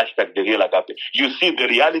you say hashtag the real agape. You see the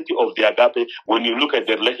reality of the agape when you look at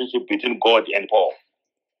the relationship between God and Paul.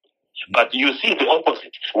 But you see the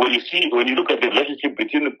opposite when you look at the relationship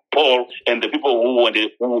between Paul and the people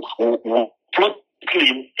who plot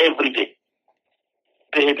him every day.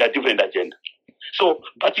 They had a different agenda. So,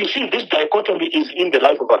 but you see, this dichotomy is in the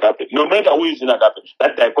life of agape. No matter who is in agape,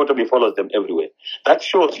 that dichotomy follows them everywhere. That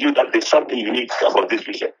shows you that there's something unique about this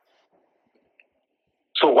vision.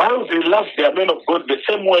 So while they love their men of God the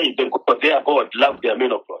same way their God love their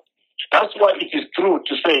men of God, that's why it is true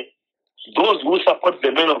to say those who support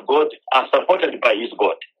the men of God are supported by his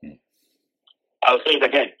God. I'll say it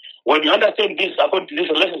again. When you understand this, according to this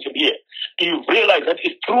relationship here, you realize that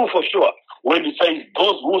it's true for sure when it says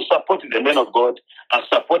those who support the men of God are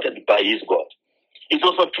supported by his God. It's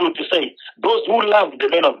also true to say those who love the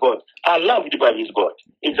men of God are loved by his God.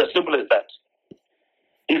 It's as simple as that.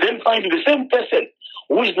 You then find the same person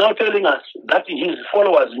who is now telling us that his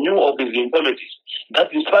followers knew of his infirmities,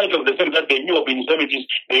 that in spite of the fact that they knew of his infirmities,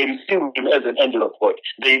 they received him as an angel of God.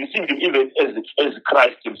 They received him even as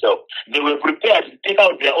Christ himself. They were prepared to take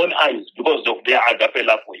out their own eyes because of their agape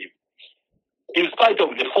love for him, in spite of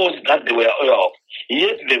the force that they were aware of.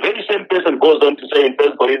 Yet the very same person goes on to say in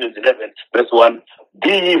 1 Corinthians 11, verse 1,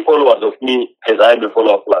 be ye followers of me as I am a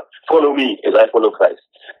follower of Christ. Follow me as I follow Christ.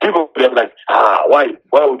 People are like,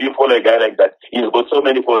 why would you follow a guy like that? He's got so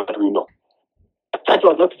many followers that we know. That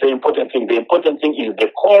was not the important thing. The important thing is the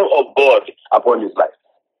call of God upon his life.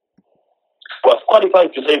 He was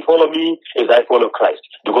qualified to say, follow me as I follow Christ,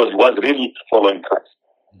 because he was really following Christ.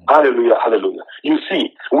 Hallelujah, hallelujah. You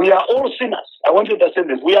see, we are all sinners. I want you to understand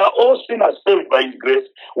this. We are all sinners saved by his grace.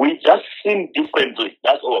 We just sin differently.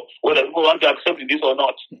 That's all. Whether people want to accept this or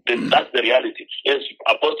not, then that's the reality. Yes,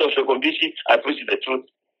 Apostle Shokombishi, I preach the truth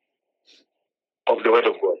of the word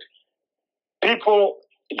of God. People,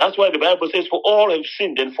 that's why the Bible says, for all have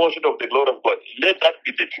sinned and fall short of the glory of God. Let that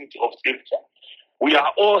be the truth of Scripture. We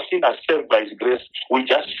are all sinners saved by his grace. We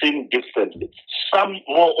just sin differently. Some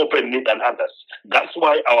more openly than others. That's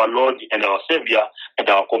why our Lord and our Savior and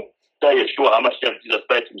our Yeshua HaMashiach, Jesus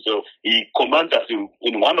Christ himself, he commands us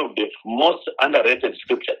in one of the most underrated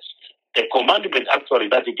scriptures. A commandment actually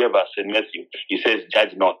that he gave us in Matthew. He says,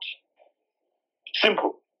 judge not.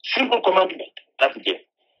 Simple commandment that he gave.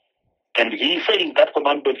 And he says that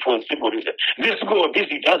commandment for a simple reason. This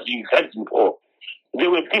judging all. They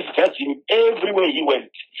were judging everywhere he went.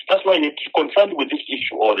 That's why he confronted with this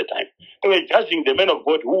issue all the time. They were judging the men of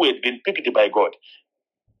God who had been picked by God.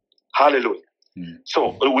 Hallelujah.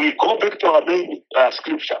 So we go back to our main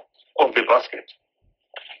scripture of the basket.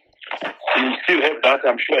 You still have that.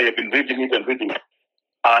 I'm sure you've been reading it. In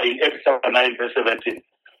Acts chapter 9, verse 17.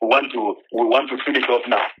 We want to finish off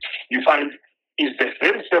now. You find it's the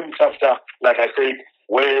very same chapter, like I said,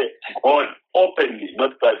 where God openly,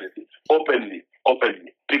 not privately, openly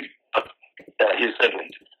picked up his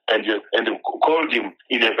servant and called him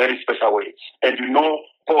in a very special way. And you know,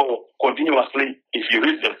 Paul continuously, if you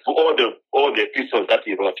read all the epistles that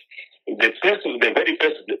he wrote, the very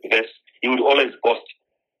first verse, he would always boast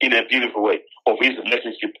in a beautiful way of his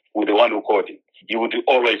relationship with the one who called him. He would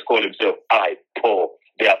always call himself, I, Paul,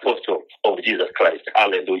 the apostle of Jesus Christ.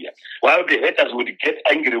 Hallelujah. While the haters would get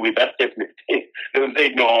angry with that statement, they would say,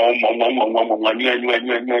 no,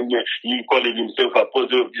 he calling himself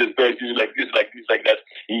apostle of Jesus Christ, like this, like that.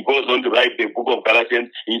 He goes on to write the book of Galatians.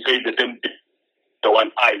 He says the same thing. The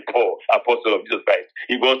one, I, Paul, apostle of Jesus Christ.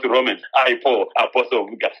 He goes to Romans, I, Paul, apostle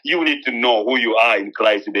of God. You need to know who you are in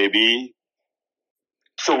Christ, baby.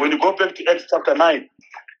 So when you go back to Acts chapter 9,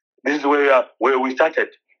 this is where we started,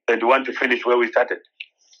 and we want to finish where we started.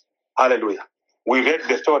 Hallelujah. We read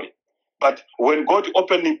the story. But when God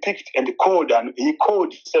openly picked and called, and he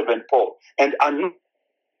called servant Paul and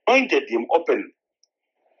anointed him openly,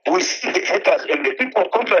 we see the haters and the people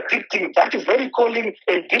contradicting that very calling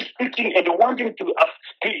and disputing and wanting to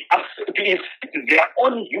inflict their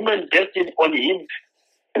own human destiny on him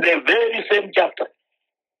in the very same chapter.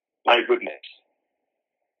 My goodness.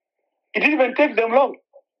 It didn't even take them long.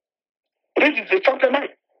 Read the chapter 9.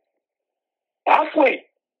 Halfway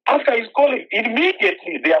after his calling,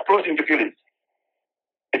 immediately they are plotting to kill him.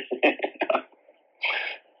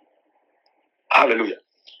 Hallelujah.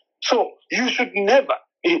 So you should never,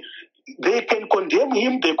 they can condemn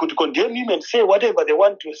him, they could condemn him and say whatever they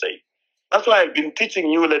want to say. That's why I've been teaching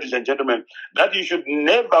you, ladies and gentlemen, that you should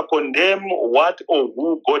never condemn what or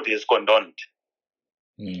who God has condoned.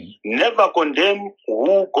 Never condemn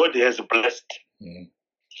who God has blessed.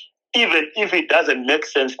 Even if it doesn't make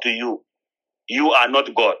sense to you, you are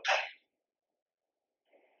not God.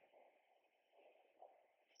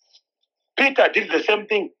 Peter did the same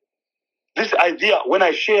thing. This idea, when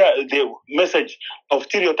I share the message of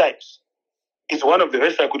stereotypes, is one of the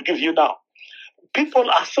best I could give you now. People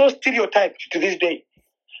are so stereotyped to this day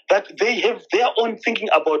that they have their own thinking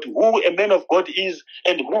about who a man of God is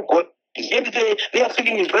and who God is. Yet their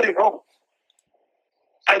thinking is very wrong.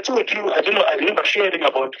 I told you, I don't know, I remember sharing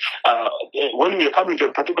about when we were coming to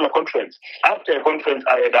a particular conference. After a conference,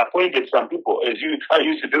 I had appointed some people, as I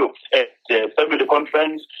used to do at the family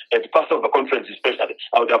conference, at the pastor of the conference especially.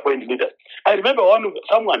 I would appoint leaders. I remember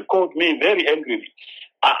someone called me very angrily,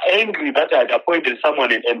 angry that I had appointed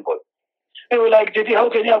someone in Envoy. They were like, JD, how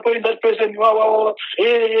can you appoint that person?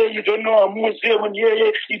 You don't know I'm Muslim.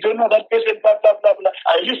 You don't know that person, blah, blah, blah, blah.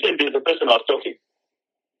 I listened to the person I was talking.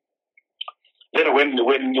 Then when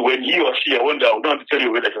he or she, I don't want to tell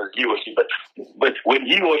you whether it was he or she, but when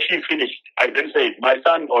he or she finished, I then said, my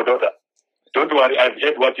son or daughter, don't worry, I've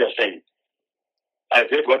heard what you're saying. I've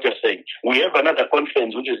heard what you're saying. We have another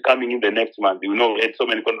conference which is coming in the next month. You know, we had so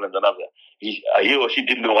many conferences. He or she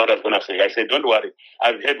didn't know what I was going to say. I said, don't worry,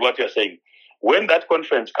 I've heard what you're saying. When that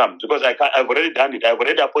conference comes, because I've already done it, I've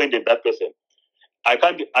already appointed that person. I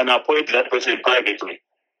can't unappoint that person privately.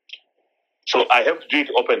 So I have to do it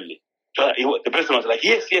openly. So the person was like,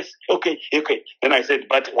 yes, okay. Then I said,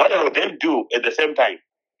 but what I will then do at the same time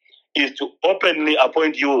is to openly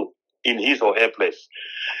appoint you in his or her place.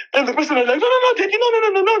 And the person was like, no, Daddy, no,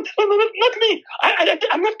 not me.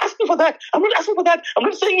 I'm not asking for that. I'm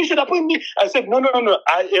not saying you should appoint me. I said, no.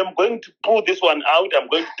 I am going to pull this one out. I'm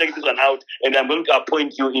going to take this one out, and I'm going to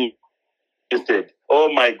appoint you in instead.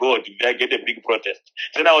 Oh my God, did I get a big protest?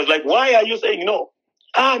 Then I was like, why are you saying no?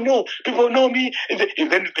 No, people know me. Then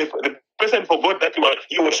the person forgot that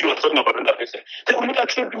he or she was talking about another person. They will not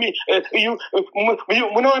accept me. You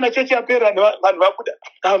know,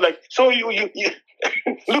 I was like, so you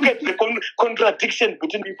look at the contradiction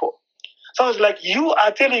between people. So I was like, you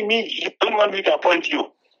are telling me you don't want me to appoint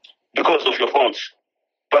you because of your faults,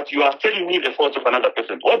 but you are telling me the faults of another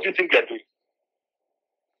person. What do you think you are doing?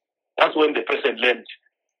 That's when the person learned,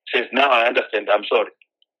 says, now I understand, I'm sorry.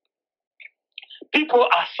 People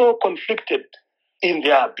are so conflicted in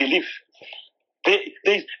their belief.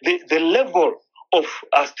 The level of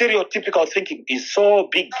stereotypical thinking is so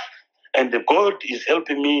big, and God is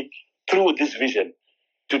helping me through this vision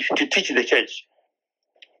to teach the church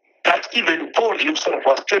that even Paul himself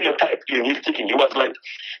was stereotyped in his thinking. He was like,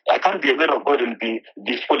 I can't be a man of God and be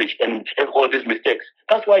this foolish and have all these mistakes.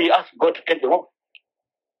 That's why he asked God to take them off.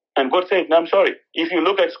 And God said, no, I'm sorry. If you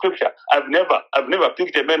look at scripture, I've never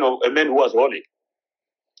picked a man who was holy.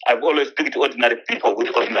 I've always picked ordinary people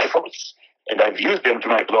with ordinary faults, and I've used them to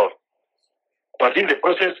my glory. But in the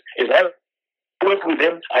process, as I work with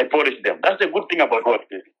them, I polish them. That's the good thing about God,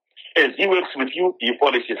 baby. As He works with you, He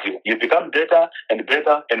polishes you. You become better and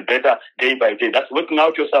better and better day by day. That's working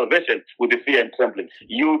out your salvation with the fear and trembling.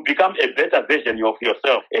 You become a better version of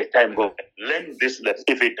yourself as time goes. Learn this lesson.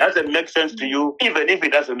 If it doesn't make sense to you, even if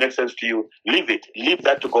it doesn't make sense to you, leave it. Leave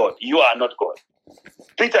that to God. You are not God.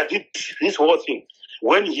 Peter did this whole thing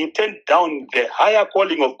when he turned down the higher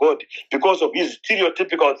calling of God because of his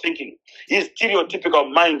stereotypical thinking, his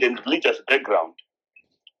stereotypical mind and religious background.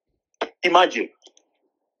 Imagine.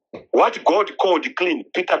 What God called clean,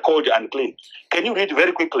 Peter called unclean. Can you read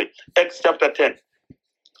very quickly? Acts chapter 10.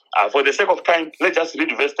 For the sake of time, let's just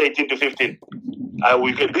read verse 18 to 15.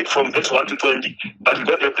 We can read from verse 1 to 20, but we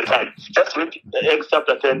don't have the time. Just read Acts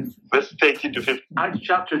chapter 10, verse 18 to 15. Acts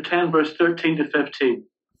chapter 10, verse 13 to 15.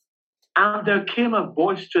 And there came a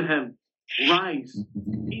voice to him, rise,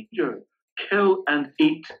 Peter, kill and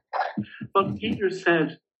eat. But Peter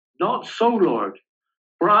said, not so, Lord,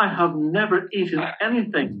 for I have never eaten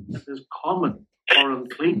anything that is common or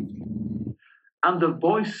unclean. And the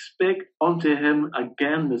voice spake unto him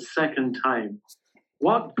again the second time,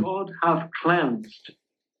 what God hath cleansed,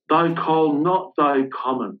 thou call not thou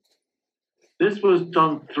common. This was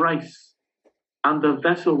done thrice, and the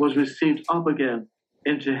vessel was received up again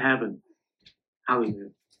into heaven. Hallelujah.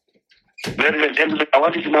 Ladies and gentlemen, I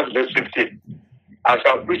want you to mark verse 15. I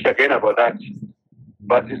shall preach again about that.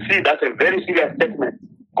 But you see, that's a very serious statement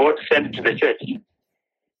God sent to the church.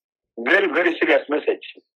 Very, very serious message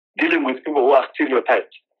dealing with people who are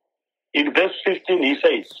stereotyped. In verse 15, he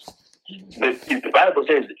says, the Bible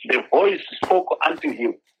says, the voice spoke unto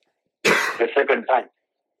him the second time.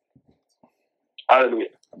 Hallelujah.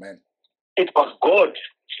 Amen. It was God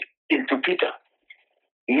into Peter,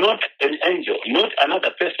 not an angel, not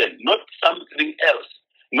another person, not something else,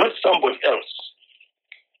 not somebody else.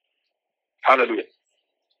 Hallelujah.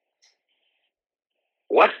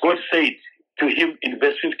 What God said to him in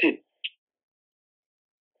verse 15.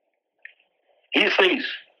 He says,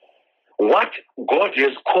 what God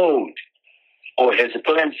has called, or has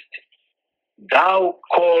cleansed, thou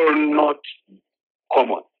call not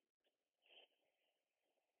common.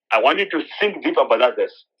 I want you to think deep about that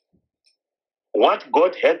verse. What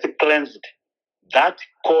God hath cleansed, that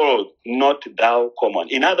call not thou common.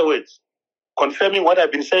 In other words, confirming what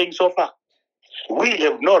I've been saying so far. We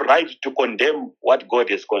have no right to condemn what God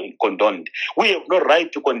has condoned. We have no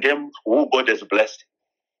right to condemn who God has blessed.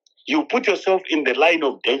 You put yourself in the line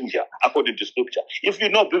of danger according to scripture. If you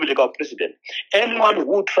know biblical precedent, anyone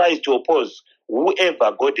who tries to oppose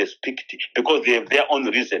whoever God has picked because they have their own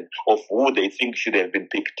reason of who they think should have been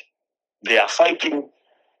picked, they are fighting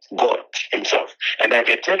God himself. And I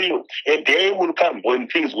can tell you, a day will come when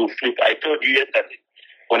things will flip. I told you yesterday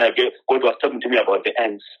when God was talking to me about the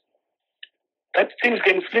ants, that things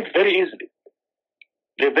can flip very easily.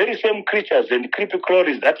 The very same creatures and creepy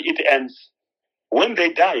crawlies that eat ants, when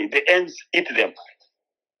they die, the ants eat them.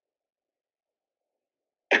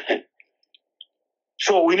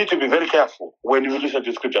 So we need to be very careful when we listen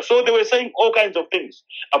to scripture. So they were saying all kinds of things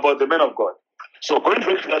about the men of God. So going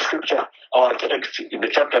back to that scripture, our text in the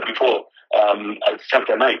chapter before,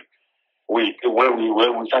 chapter 9, where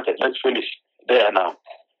we started. Let's finish there now.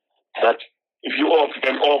 That if you all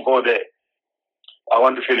can all go there, I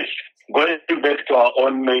want to finish. Going back to our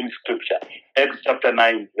own main scripture, Acts chapter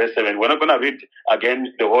 9, verse 7. We're not going to read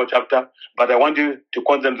again the whole chapter, but I want you to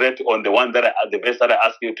concentrate on the one the verse that I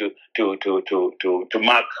asked you to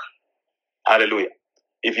mark. Hallelujah.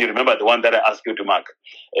 If you remember the one that I asked you to mark.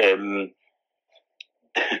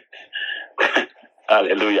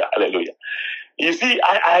 Hallelujah, hallelujah. You see,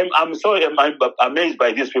 I'm so amazed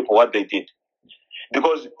by these people, what they did.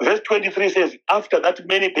 Because verse 23 says, after that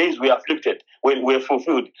many days we afflicted, when we were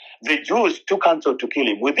fulfilled, the Jews took counsel to kill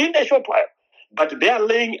him within a short while. But their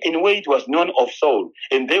laying in wait was known of Saul,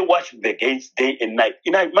 and they watched the gates day and night.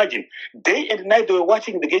 You know, imagine, day and night they were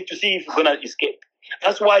watching the gate to see if he's going to escape.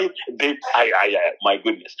 That's why my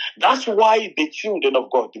goodness. That's why the children of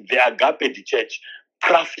God, the Agape church,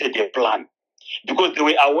 crafted a plan. Because they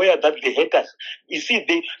were aware that the haters, you see,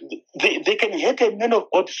 they can hate a man of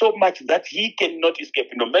God so much that he cannot escape.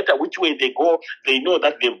 No matter which way they go, they know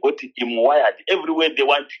that they've got him wired. Everywhere they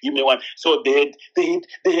want, he may want. So they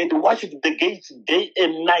had watched the gates day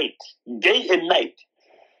and night. Day and night.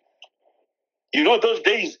 You know, those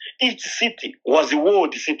days, each city was a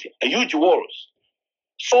walled city, a huge walls.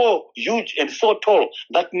 So huge and so tall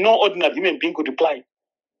that no ordinary human being could climb.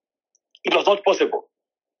 It was not possible.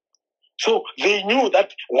 So they knew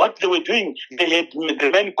that what they were doing, they had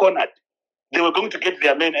the men cornered. They were going to get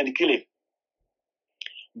their men and kill him.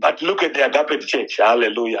 But look at the Agape church.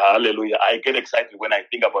 Hallelujah, hallelujah. I get excited when I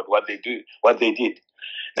think about what they did.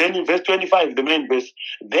 Then in verse 25, the main verse,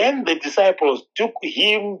 then the disciples took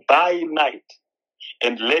him by night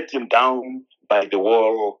and let him down by the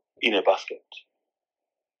wall in a basket.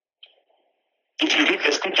 If you read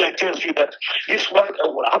the scripture, it tells you that this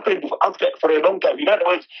happened for a long time. In other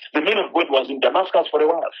words, the man of God was in Damascus for a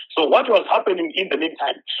while. So what was happening in the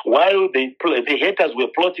meantime, while the haters were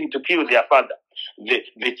plotting to kill their father,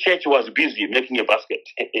 the church was busy making a basket.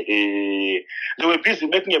 They were busy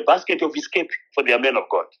making a basket of escape for their men of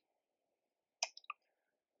God.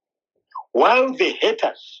 While the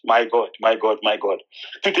haters, my God,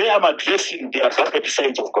 today I'm addressing the Agape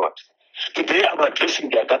saints of God. Today I'm addressing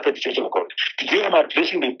the Agape Church of God. Today I'm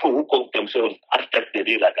addressing the people who call themselves after the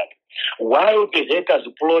real Agape. While the haters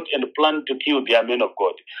plot and plan to kill their men of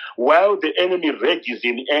God, while the enemy rages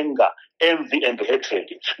in anger, envy, and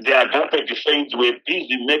hatred, the Agape saints were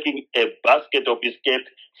busy making a basket of escape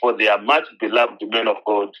for their much beloved men of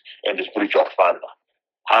God and the spiritual father.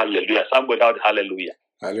 Hallelujah. Somebody out, hallelujah.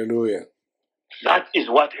 Hallelujah. That is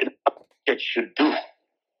what a church should do.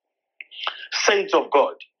 Saints of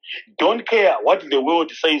God, don't care what the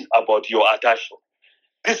world says about your attachment.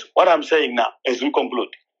 This is what I'm saying now as we conclude.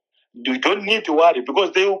 You don't need to worry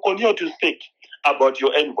because they will continue to speak about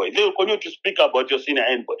your envoy. They will continue to speak about your senior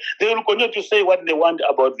envoy. They will continue to say what they want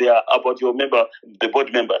about your member, the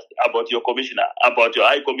board members, about your commissioner, about your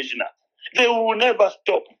high commissioner. They will never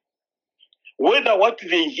stop. Whether what you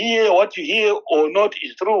hear or not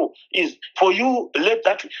is true, is for you, let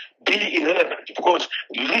that be irrelevant, because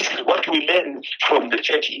this is what we learn from the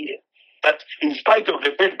church here. That in spite of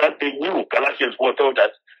the fact that they knew, Galatians 4 told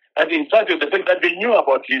us, and in spite of the fact that they knew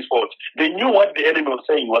about his fault, they knew what the enemy was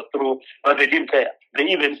saying was true, but they didn't care. They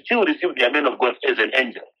even still received their man of God as an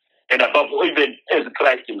angel, and above all, even as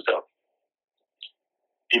Christ himself.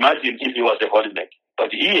 Imagine if he was a holy man.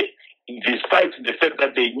 But here, despite the fact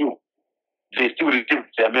that they knew, they still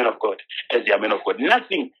received their men of God as their men of God.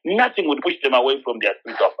 Nothing would push them away from their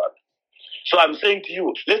spiritual father. So I'm saying to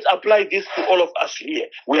you, let's apply this to all of us here.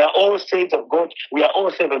 We are all saints of God. We are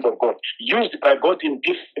all servants of God, used by God in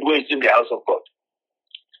different ways in the house of God.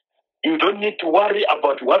 You don't need to worry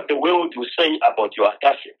about what the world will say about your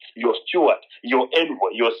attaché, your steward, your envoy,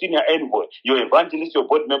 your senior envoy, your evangelist, your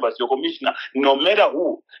board members, your commissioner, no matter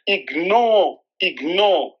who. Ignore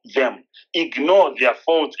them. Ignore their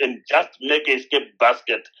faults and just make a escape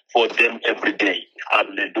basket for them every day.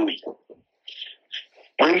 Hallelujah.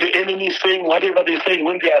 When the enemy is saying whatever they're saying,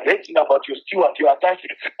 when they are raging about your steward, your attaché,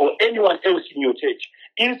 or anyone else in your church,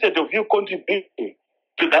 instead of you contributing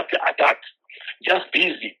to that attack, just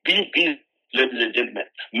be busy, ladies and gentlemen,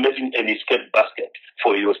 making an escape basket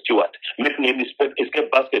for your steward, making an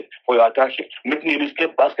escape basket for your attaché, making an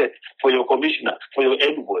escape basket for your commissioner, for your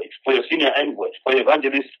envoy, for your senior envoy, for your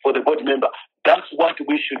evangelist, for the board member. That's what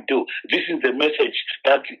we should do. This is the message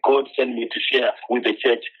that God sent me to share with the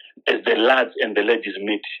church as the lads and the ladies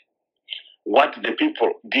meet. What the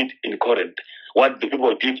people did in Corinth, what the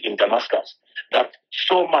people did in Damascus, that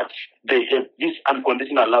so much they have this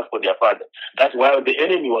unconditional love for their father, that while the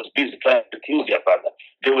enemy was busy trying to kill their father,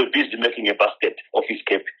 they were busy making a basket of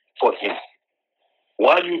escape for him.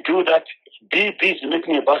 While you do that, be busy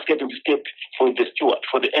making a basket of escape for the steward,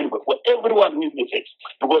 for the envoy, for everyone who is in the church.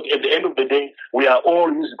 Because at the end of the day, we are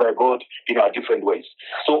all used by God in our different ways.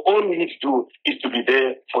 So all we need to do is to be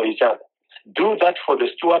there for each other. Do that for the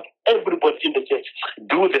steward, everybody in the church.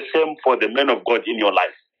 Do the same for the man of God in your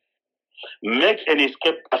life. Make an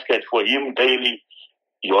escape basket for him daily.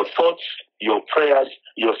 Your thoughts, your prayers,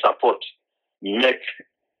 your support. Make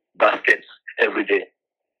baskets every day.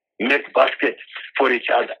 Make baskets for each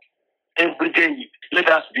other. Every day, let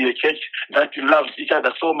us be a church that loves each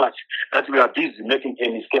other so much that we are busy making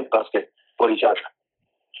an escape basket for each other.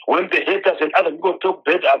 When the haters and other people talk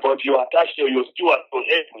bad about your attaché, your steward,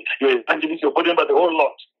 your evangelist, your body member, the whole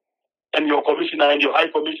lot, and your commissioner and your high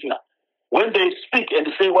commissioner, when they speak and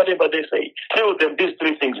say whatever they say, tell them these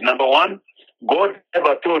three things. Number one, God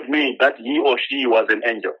never told me that he or she was an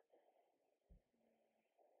angel.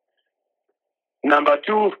 Number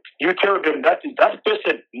two, you tell them that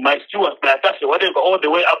person, my steward, my attaché, whatever, all the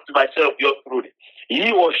way up to myself, you're through it.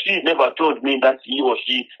 He or she never told me that he or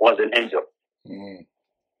she was an angel. Mm.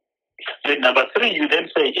 Then number three, you then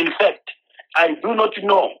say, in fact, I do not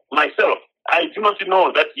know myself. I do not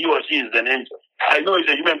know that he or she is an angel. I know he's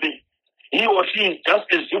a human being. He or she is just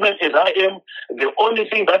as human as I am. The only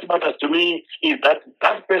thing that matters to me is that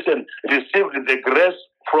that person received the grace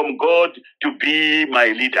from God to be my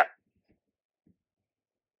leader.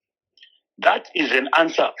 That is an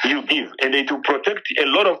answer you give, and it will protect a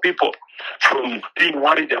lot of people from being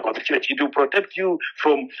worried about the church. It will protect you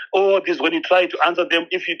from all this. When you try to answer them,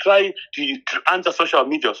 if you try to answer social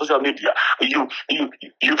media,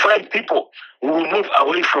 you find people who move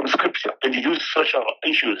away from scripture and use social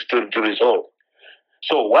issues to resolve.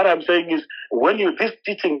 So what I'm saying is, when this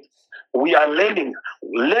teaching, we are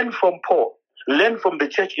learn from Paul, learn from the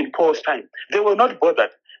church in Paul's time. They were not bothered,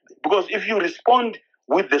 because if you respond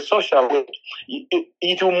with the social world,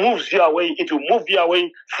 it will move you away. It will move you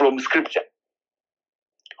away from scripture.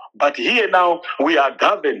 But here now, we are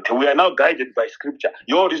governed. We are now guided by scripture.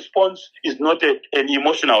 Your response is not an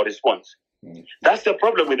emotional response. That's the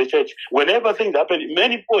problem with the church. Whenever things happen,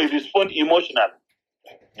 many people respond emotionally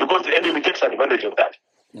because the enemy takes advantage of that.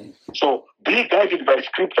 So be guided by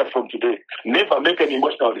scripture from today. Never make an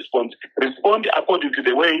emotional response. Respond according to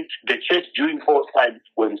the way the church during Paul's time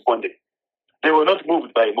were responding. They were not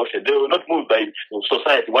moved by emotion. They were not moved by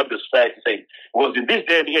society, what the society is saying. Because in this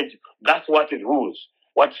day and age, that's what it rules,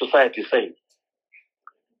 what society is saying.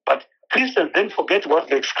 But Christians then forget what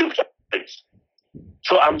the scripture says.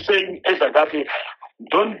 So I'm saying, as Agape,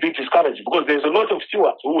 don't be discouraged, because there's a lot of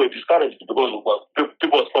stewards who were discouraged because of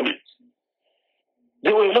people's comments.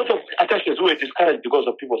 There were a lot of attachers who were discouraged because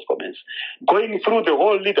of people's comments. Going through the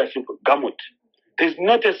whole leadership gamut, there's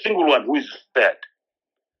not a single one who is spared.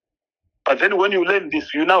 But then when you learn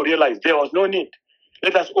this, you now realize there was no need.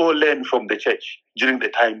 Let us all learn from the church during the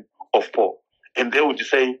time of Paul. And they would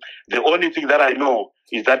say, the only thing that I know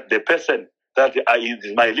is that the person that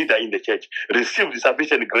is my leader in the church received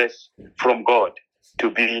sufficient grace from God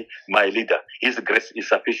to be my leader. His grace is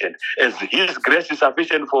sufficient. As his grace is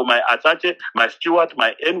sufficient for my attaché, my steward,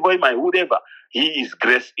 my envoy, my whatever, his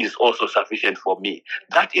grace is also sufficient for me.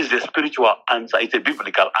 That is the spiritual answer. It's a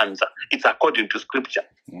biblical answer. It's according to scripture,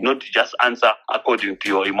 not just answer according to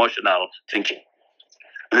your emotional thinking.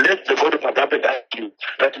 Let the God of Agape guide you,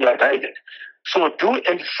 that you are guided. So do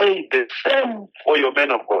and say the same for your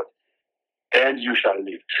men of God. and you shall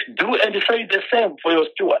live. Do and say the same for your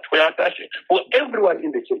steward, for your attaché, for everyone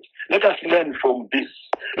in the church. Let us learn from this.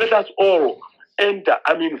 Let us all enter.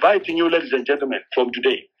 I'm inviting you, ladies and gentlemen, from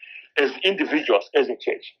today, as individuals, as a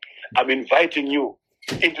church. I'm inviting you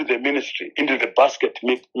into the ministry, into the basket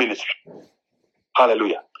ministry.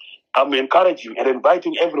 Hallelujah. I'm encouraging and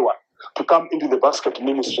inviting everyone to come into the basket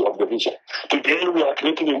ministry of the vision. Today we are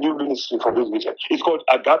creating a new ministry for this vision. It's called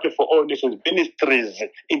Agape for All Nations Ministries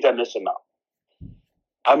International.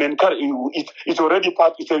 I'm encouraging you. It's already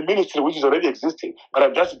part. It's a ministry which is already existing, but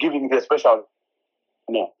I'm just giving the special.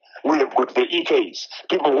 No, we have got the EKs,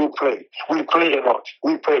 people who pray. We pray a lot.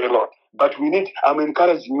 We pray a lot. But we need. I'm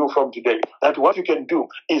encouraging you from today that what you can do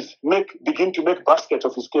is begin to make baskets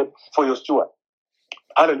of escape for your steward.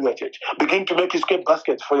 Hallelujah, church. Begin to make escape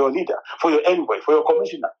baskets for your leader, for your envoy, for your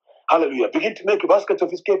commissioner. Hallelujah. Begin to make baskets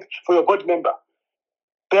of escape for your board member.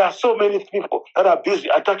 There are so many people that are busy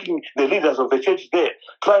attacking the leaders of the church there,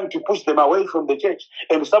 trying to push them away from the church.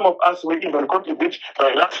 And some of us will even contribute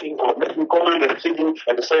by laughing or making comment and singing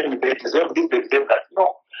and saying they deserve this, they deserve that.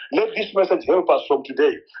 No. Let this message help us from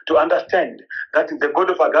today to understand that the God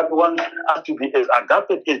of Agape wants us to be as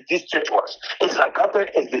agape as this church was, as agape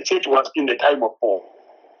as the church was in the time of Paul.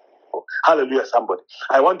 Hallelujah, somebody.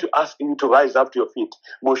 I want to ask you to rise up to your feet.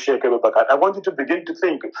 I want you to begin to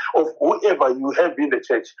think of whoever you have in the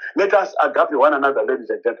church. Let us agape one another, ladies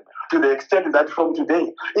and gentlemen, to the extent that from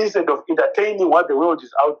today, instead of entertaining what the world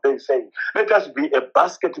is out there saying, let us be a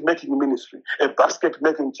basket-making ministry, a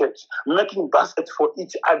basket-making church, making baskets for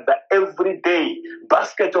each other every day,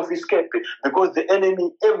 basket of escape, because the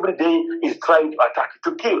enemy every day is trying to attack,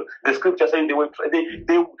 to kill. The scripture saying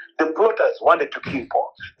the plotters wanted to kill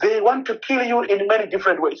Paul. They want to kill you in many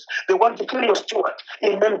different ways. They want to kill your steward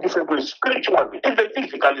in many different ways, spiritually, even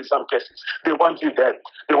physically in some cases. They want you dead.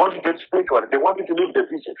 They want you dead spiritually. They want you to leave the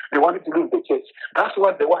vision. They want you to leave the church. That's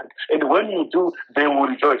what they want. And when you do, they will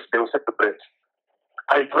rejoice. They will celebrate.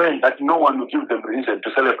 I pray that no one will give them reason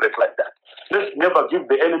to celebrate like that. Let's never give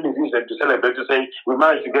the enemy reason to celebrate, to say, we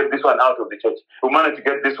managed to get this one out of the church. We managed to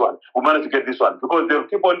get this one. We managed to get this one. Because they'll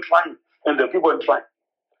keep on trying, and they'll keep on trying.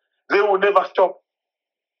 They will never stop.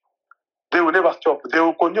 They will never stop. They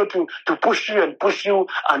will continue to push you and push you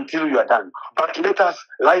until you are done. But let us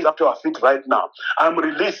rise up to our feet right now. I'm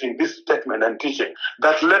releasing this statement and teaching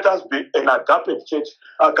that let us be an agape church,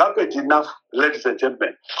 agape enough, ladies and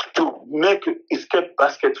gentlemen, to make escape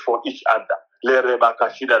baskets for each other.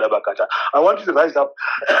 I want you to rise up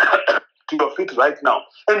to your feet right now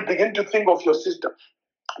and begin to think of your sister.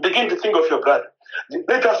 Begin to think of your brother.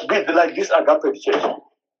 Let us be like this agape church.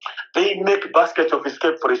 They make baskets of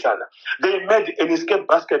escape for each other. They made an escape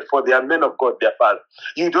basket for their men of God, their father.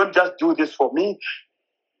 You don't just do this for me,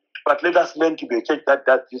 but let us learn to be a church that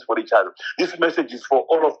does this for each other. This message is for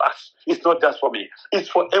all of us. It's not just for me. It's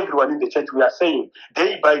for everyone in the church. We are saying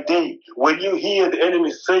day by day, when you hear the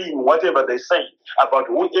enemy saying whatever they say about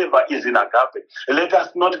whoever is in agape, let us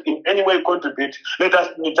not in any way contribute. Let us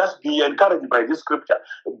just be encouraged by this scripture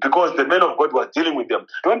because the man of God was dealing with them.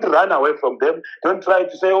 Don't run away from them. Don't try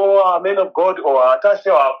to say, oh, our man of God or our attaché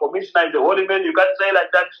or our commissioner is the holy man. You can't say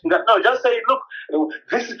like that. No, just say, look,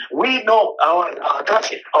 we know our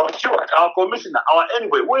attaché, our steward, our commissioner, our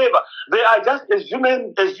envoy, whoever. They are just as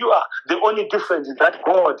human as you are. The only difference is that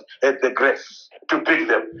God had the grace to pick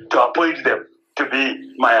them, to appoint them to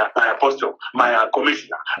be my apostle, my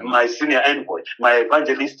commissioner, my senior envoy, my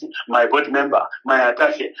evangelist, my board member, my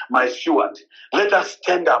attaché, my steward. Let us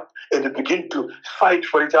stand up and begin to fight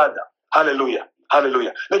for each other. Hallelujah.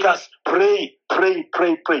 Hallelujah. Let us pray, pray,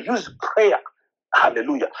 pray, pray. Use prayer.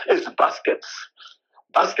 Hallelujah. As baskets.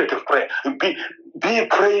 Basket of prayer. Be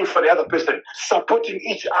praying for the other person, supporting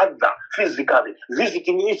each other physically,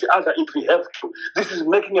 visiting each other if we have to. This is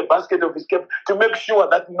making a basket of escape to make sure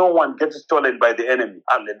that no one gets stolen by the enemy.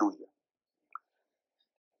 Hallelujah.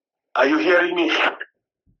 Are you hearing me?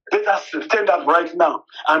 Let us stand up right now.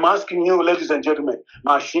 I'm asking you, ladies and gentlemen,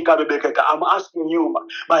 I'm asking you,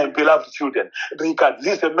 my beloved children, because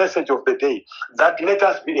this is the message of the day, that let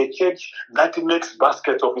us be a church that makes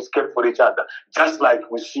baskets of escape for each other, just like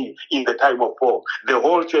we see in the time of Paul. The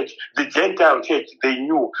whole church, the Gentile church, they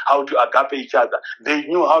knew how to agape each other. They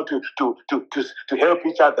knew how to help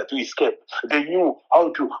each other to escape. They knew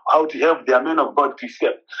how to help their men of God to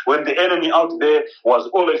escape. When the enemy out there was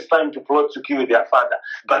always trying to plot to kill their father,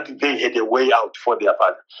 but they had a way out for their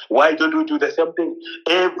father. Why don't we do the same thing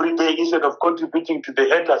every day instead of contributing to the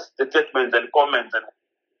haters, the statements and comments and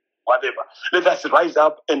whatever? Let us rise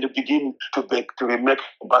up and begin to make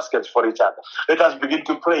baskets for each other. Let us begin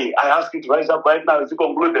to pray. I ask you to rise up right now as we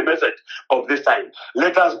conclude the message of this time.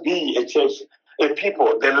 Let us be a church, a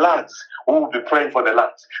people, the lads who will be praying for the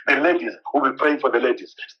lads, the ladies who will be praying for the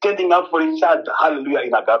ladies, standing up for each other, hallelujah,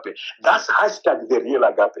 in agape. That's hashtag the real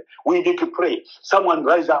agape. We need to pray. Someone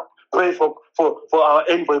rise up. Pray for our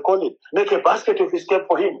envoy, call it. Make a basket of escape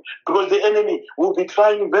for him, because the enemy will be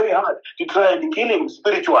trying very hard to try and kill him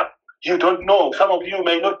spiritually. You don't know. Some of you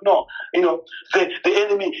may not know. The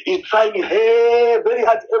enemy is trying very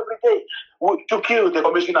hard every day to kill the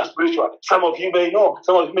commissioner spiritually. Some of you may know.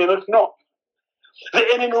 Some of you may not know. The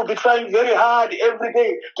enemy will be trying very hard every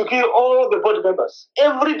day to kill all the board members.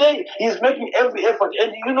 Every day he's making every effort.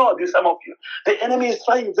 And you know this, some of you. The enemy is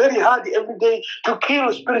trying very hard every day to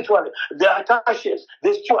kill spiritually the attaches,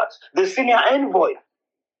 the stewards, the senior envoy.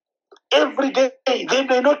 Every day, they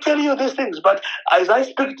may not tell you these things, but as I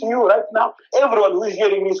speak to you right now, everyone who is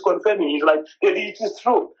hearing me is confirming. It's like, it is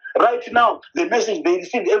true. Right now, the message they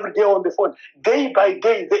receive every day on the phone, day by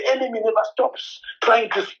day, the enemy never stops trying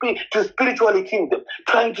to spiritually kill them,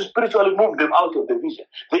 trying to spiritually move them out of the vision.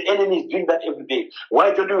 The enemy is doing that every day.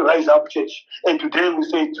 Why don't you rise up, church? And today we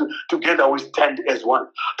say, together we stand as one.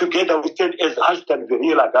 Together we stand as hashtag the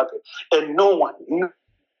real agape. And no one,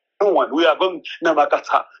 we are going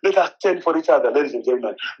Namakata. Let us stand for each other, ladies and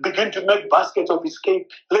gentlemen. Begin to make baskets of escape.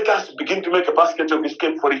 Let us begin to make a basket of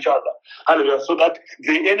escape for each other. Hallelujah. So that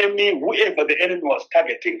the enemy, whoever the enemy was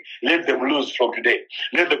targeting, let them lose from today.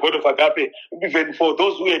 Let the God of agape, even for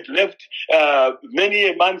those who had left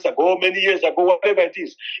many months ago, many years ago, whatever it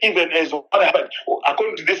is, even as what happened,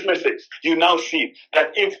 according to this message, you now see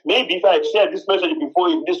that if I had shared this message before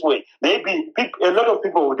in this way, maybe a lot of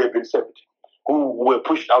people would have been saved, who were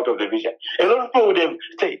pushed out of the vision. A lot of people would have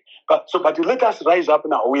stayed. But let us rise up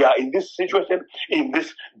now. We are in this situation, in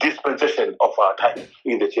this dispensation of our time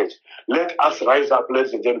in the church. Let us rise up,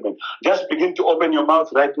 ladies and gentlemen. Just begin to open your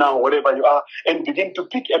mouth right now, wherever you are, and begin to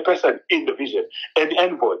pick a person in the vision, an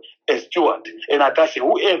envoy, a steward, an attaché,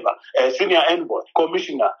 whoever, a senior envoy,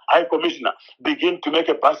 commissioner, high commissioner. Begin to make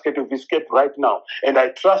a basket of escape right now. And I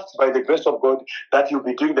trust by the grace of God that you'll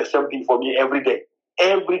be doing the same thing for me every day.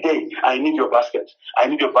 Every day, I need your basket. I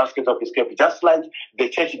need your basket of escape, just like the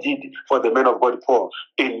church did for the man of God, Paul,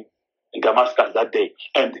 in Damascus that day.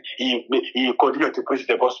 And he continued to preach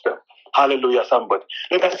the gospel. Hallelujah, somebody.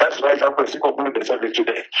 Let us just rise up as we conclude the service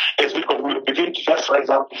today. As we conclude, begin to just rise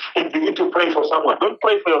up and begin to pray for someone. Don't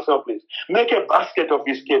pray for yourself, please. Make a basket of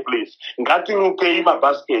escape, please. Ngatiruke ima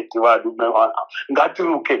basket.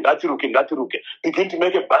 Ngatiruke. Begin to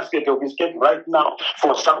make a basket of escape right now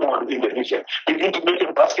for someone in the vision. Begin to make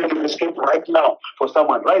a basket of escape right now for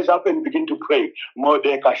someone. Rise up and begin to pray.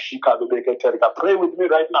 Pray with me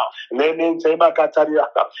right now.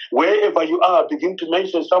 Wherever you are, begin to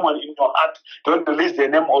mention someone in your heart. Don't release the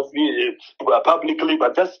name of me publicly,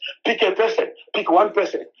 but just pick a person. Pick one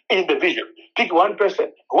person in the vision. Pick one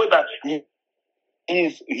person, whether he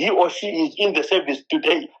or she is in the service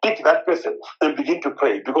today. Pick that person and begin to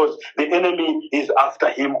pray, because the enemy is after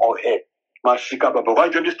him or her. Mashika Baba, why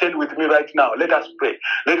don't you stand with me right now? Let us pray.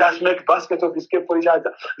 Let us make baskets of escape for each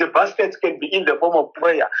other. The basket can be in the form of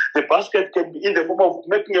prayer. The basket can be in the form of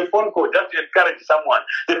making a phone call just to encourage someone.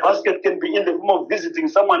 The basket can be in the form of visiting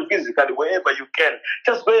someone physically wherever you can.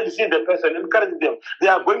 Just go and see the person, encourage them. They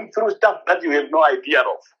are going through stuff that you have no idea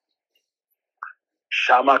of.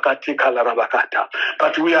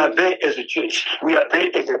 But we are there as a church. We are there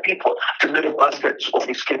as a people to make baskets of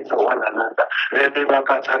escape for one another.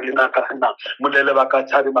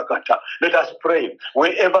 Let us pray.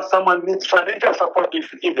 Wherever someone needs financial support,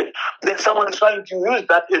 even then someone is trying to use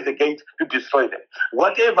that as a gate to destroy them.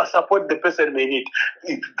 Whatever support the person may need,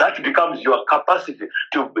 that becomes your capacity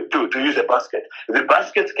to use a basket. The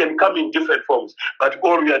baskets can come in different forms, but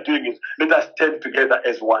all we are doing is let us stand together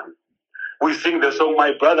as one. We sing the song,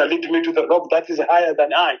 My Brother, Lead Me to the Rock That Is Higher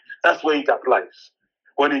Than I. That's where it applies.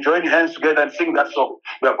 When you join hands together and sing that song,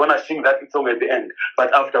 we are going to sing that song at the end.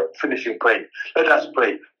 But after finishing praying, let us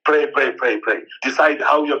pray. Pray. Decide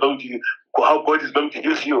how God is going to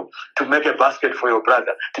use you to make a basket for your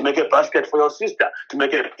brother, to make a basket for your sister, to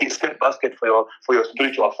make a escape basket for your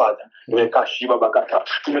spiritual father, to make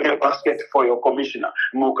a basket for your commissioner,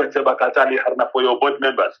 for your board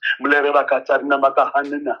members,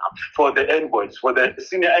 for the envoys, for the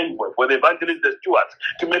senior envoy, for the evangelists, the stewards,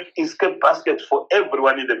 to make escape baskets for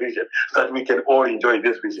everyone in the vision, so that we can all enjoy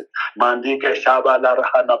this vision. Mighty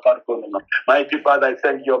Father, I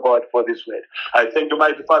thank you, God, for this word. I thank you,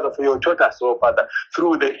 mighty Father, for your daughter taught us, oh Father,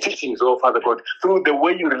 through the teachings, oh Father God, through the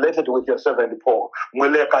way you related with your servant Paul,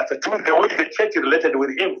 through the way the church related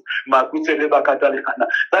with him, that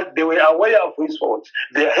they were aware of his faults.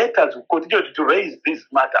 Their haters continued to raise this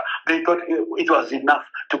matter. They thought it was enough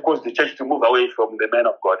to cause the church to move away from the man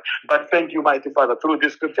of God. But thank you, mighty Father, through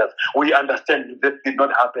these scriptures, we understand that did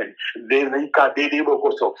not happen.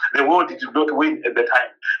 The world did not win at the time.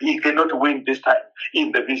 He cannot win this time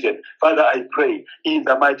in the vision. Father, I pray in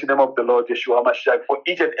the mighty name of the Lord Yeshua Mashiach for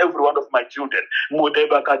each and every one of my children. God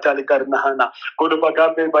of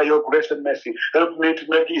agape, by your grace and mercy, help me to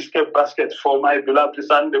make escape baskets for my beloved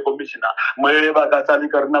son, the commissioner.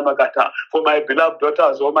 For my beloved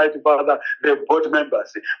daughters, Almighty Father, the board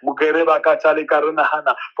members.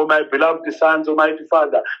 For my beloved sons, Almighty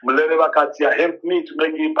Father, help me to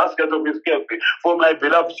make a basket of escape. For my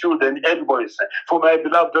beloved children, envoys. For my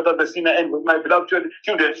beloved daughter, the senior envoys. My beloved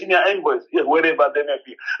children, senior envoys, wherever they may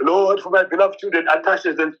be. Lord, for my beloved children,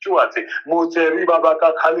 attaches and stewards.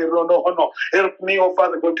 Help me, oh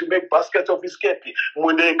Father God, to make baskets of escape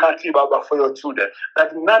for your children.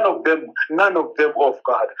 That none of them, oh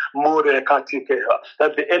God,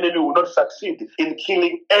 that the enemy will not succeed in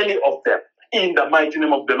killing any of them. In the mighty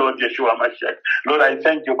name of the Lord Yeshua Mashiach. Lord, I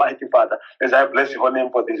thank you, mighty Father, as I bless your name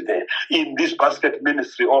for this day. In this basket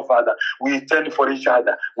ministry, oh Father, we stand for each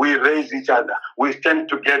other. We raise each other. We stand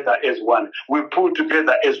together as one. We pull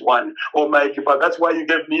together as one. Almighty Father, that's why you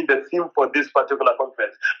gave me the theme for this particular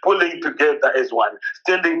conference. Pulling together as one.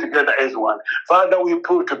 Standing together as one. Father, we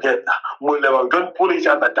pull together. We don't pull each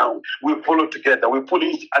other down. We pull together. We pull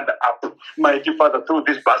each other up. Mighty Father, through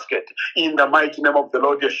this basket. In the mighty name of the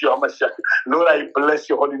Lord Yeshua Mashiach. Lord, I bless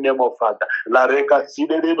your holy name, oh Father.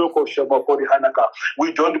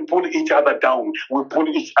 We don't pull each other down. We pull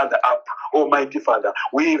each other up, Almighty Father.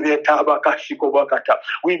 We make a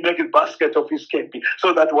basket of escape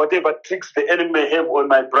so that whatever tricks the enemy may have on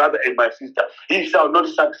my brother and my sister, he shall not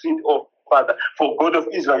succeed, oh Father. For God of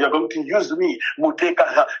Israel, you're going to use me,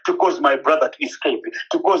 Muteka, to cause my brother to escape,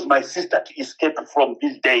 to cause my sister to escape from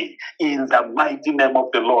this day. In the mighty name of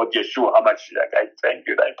the Lord Yeshua HaMashiach, I thank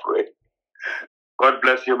you and I pray. God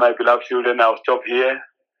bless you, my beloved children. I'll stop here.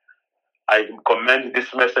 I commend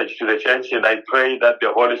this message to the church, and I pray that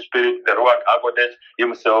the Holy Spirit, the Ruach HaKodesh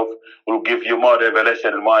himself, will give you more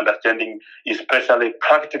revelation and more understanding, especially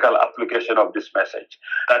practical application of this message.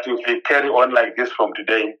 That if we carry on like this from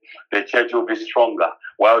today, the church will be stronger,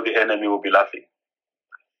 while the enemy will be laughing.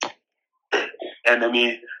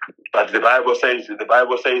 Enemy, but the Bible says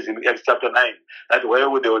in Acts chapter 9 that where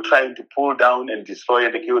they were trying to pull down and destroy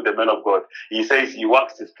and kill the man of God, he says he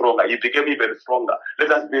waxed stronger. He became even stronger.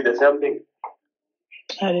 Let us do the same thing.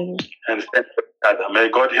 Hallelujah. And stand for each other. May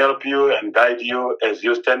God help you and guide you as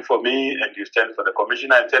you stand for me and you stand for the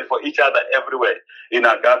commissioner and stand for each other everywhere. In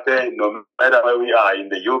Agape, no matter where we are, in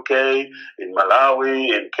the UK, in Malawi,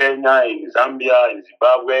 in Kenya, in Zambia, in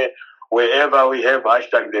Zimbabwe, wherever we have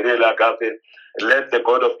hashtag the real Agape, let the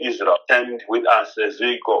God of Israel stand with us as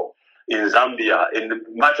we go. In Zambia, in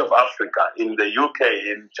much of Africa, in the UK,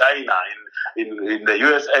 in China, in the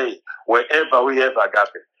USA, wherever we have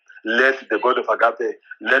Agape, let the God of Agape,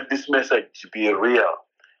 let this message be real,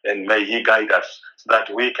 and may he guide us so that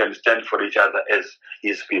we can stand for each other as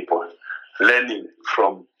his people, learning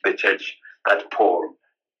from the church that Paul,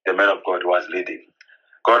 the man of God, was leading.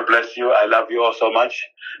 God bless you. I love you all so much,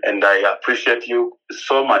 and I appreciate you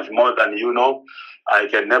so much more than you know. I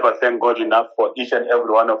can never thank God enough for each and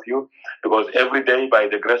every one of you, because every day, by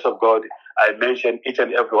the grace of God, I mention each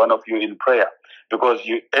and every one of you in prayer, because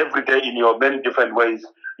you every day in your many different ways,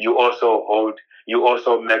 you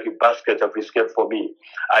also make a basket of escape for me.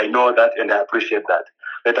 I know that, and I appreciate that.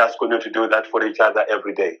 Let us continue to do that for each other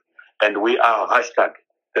every day. And we are hashtag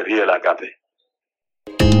the real Agape.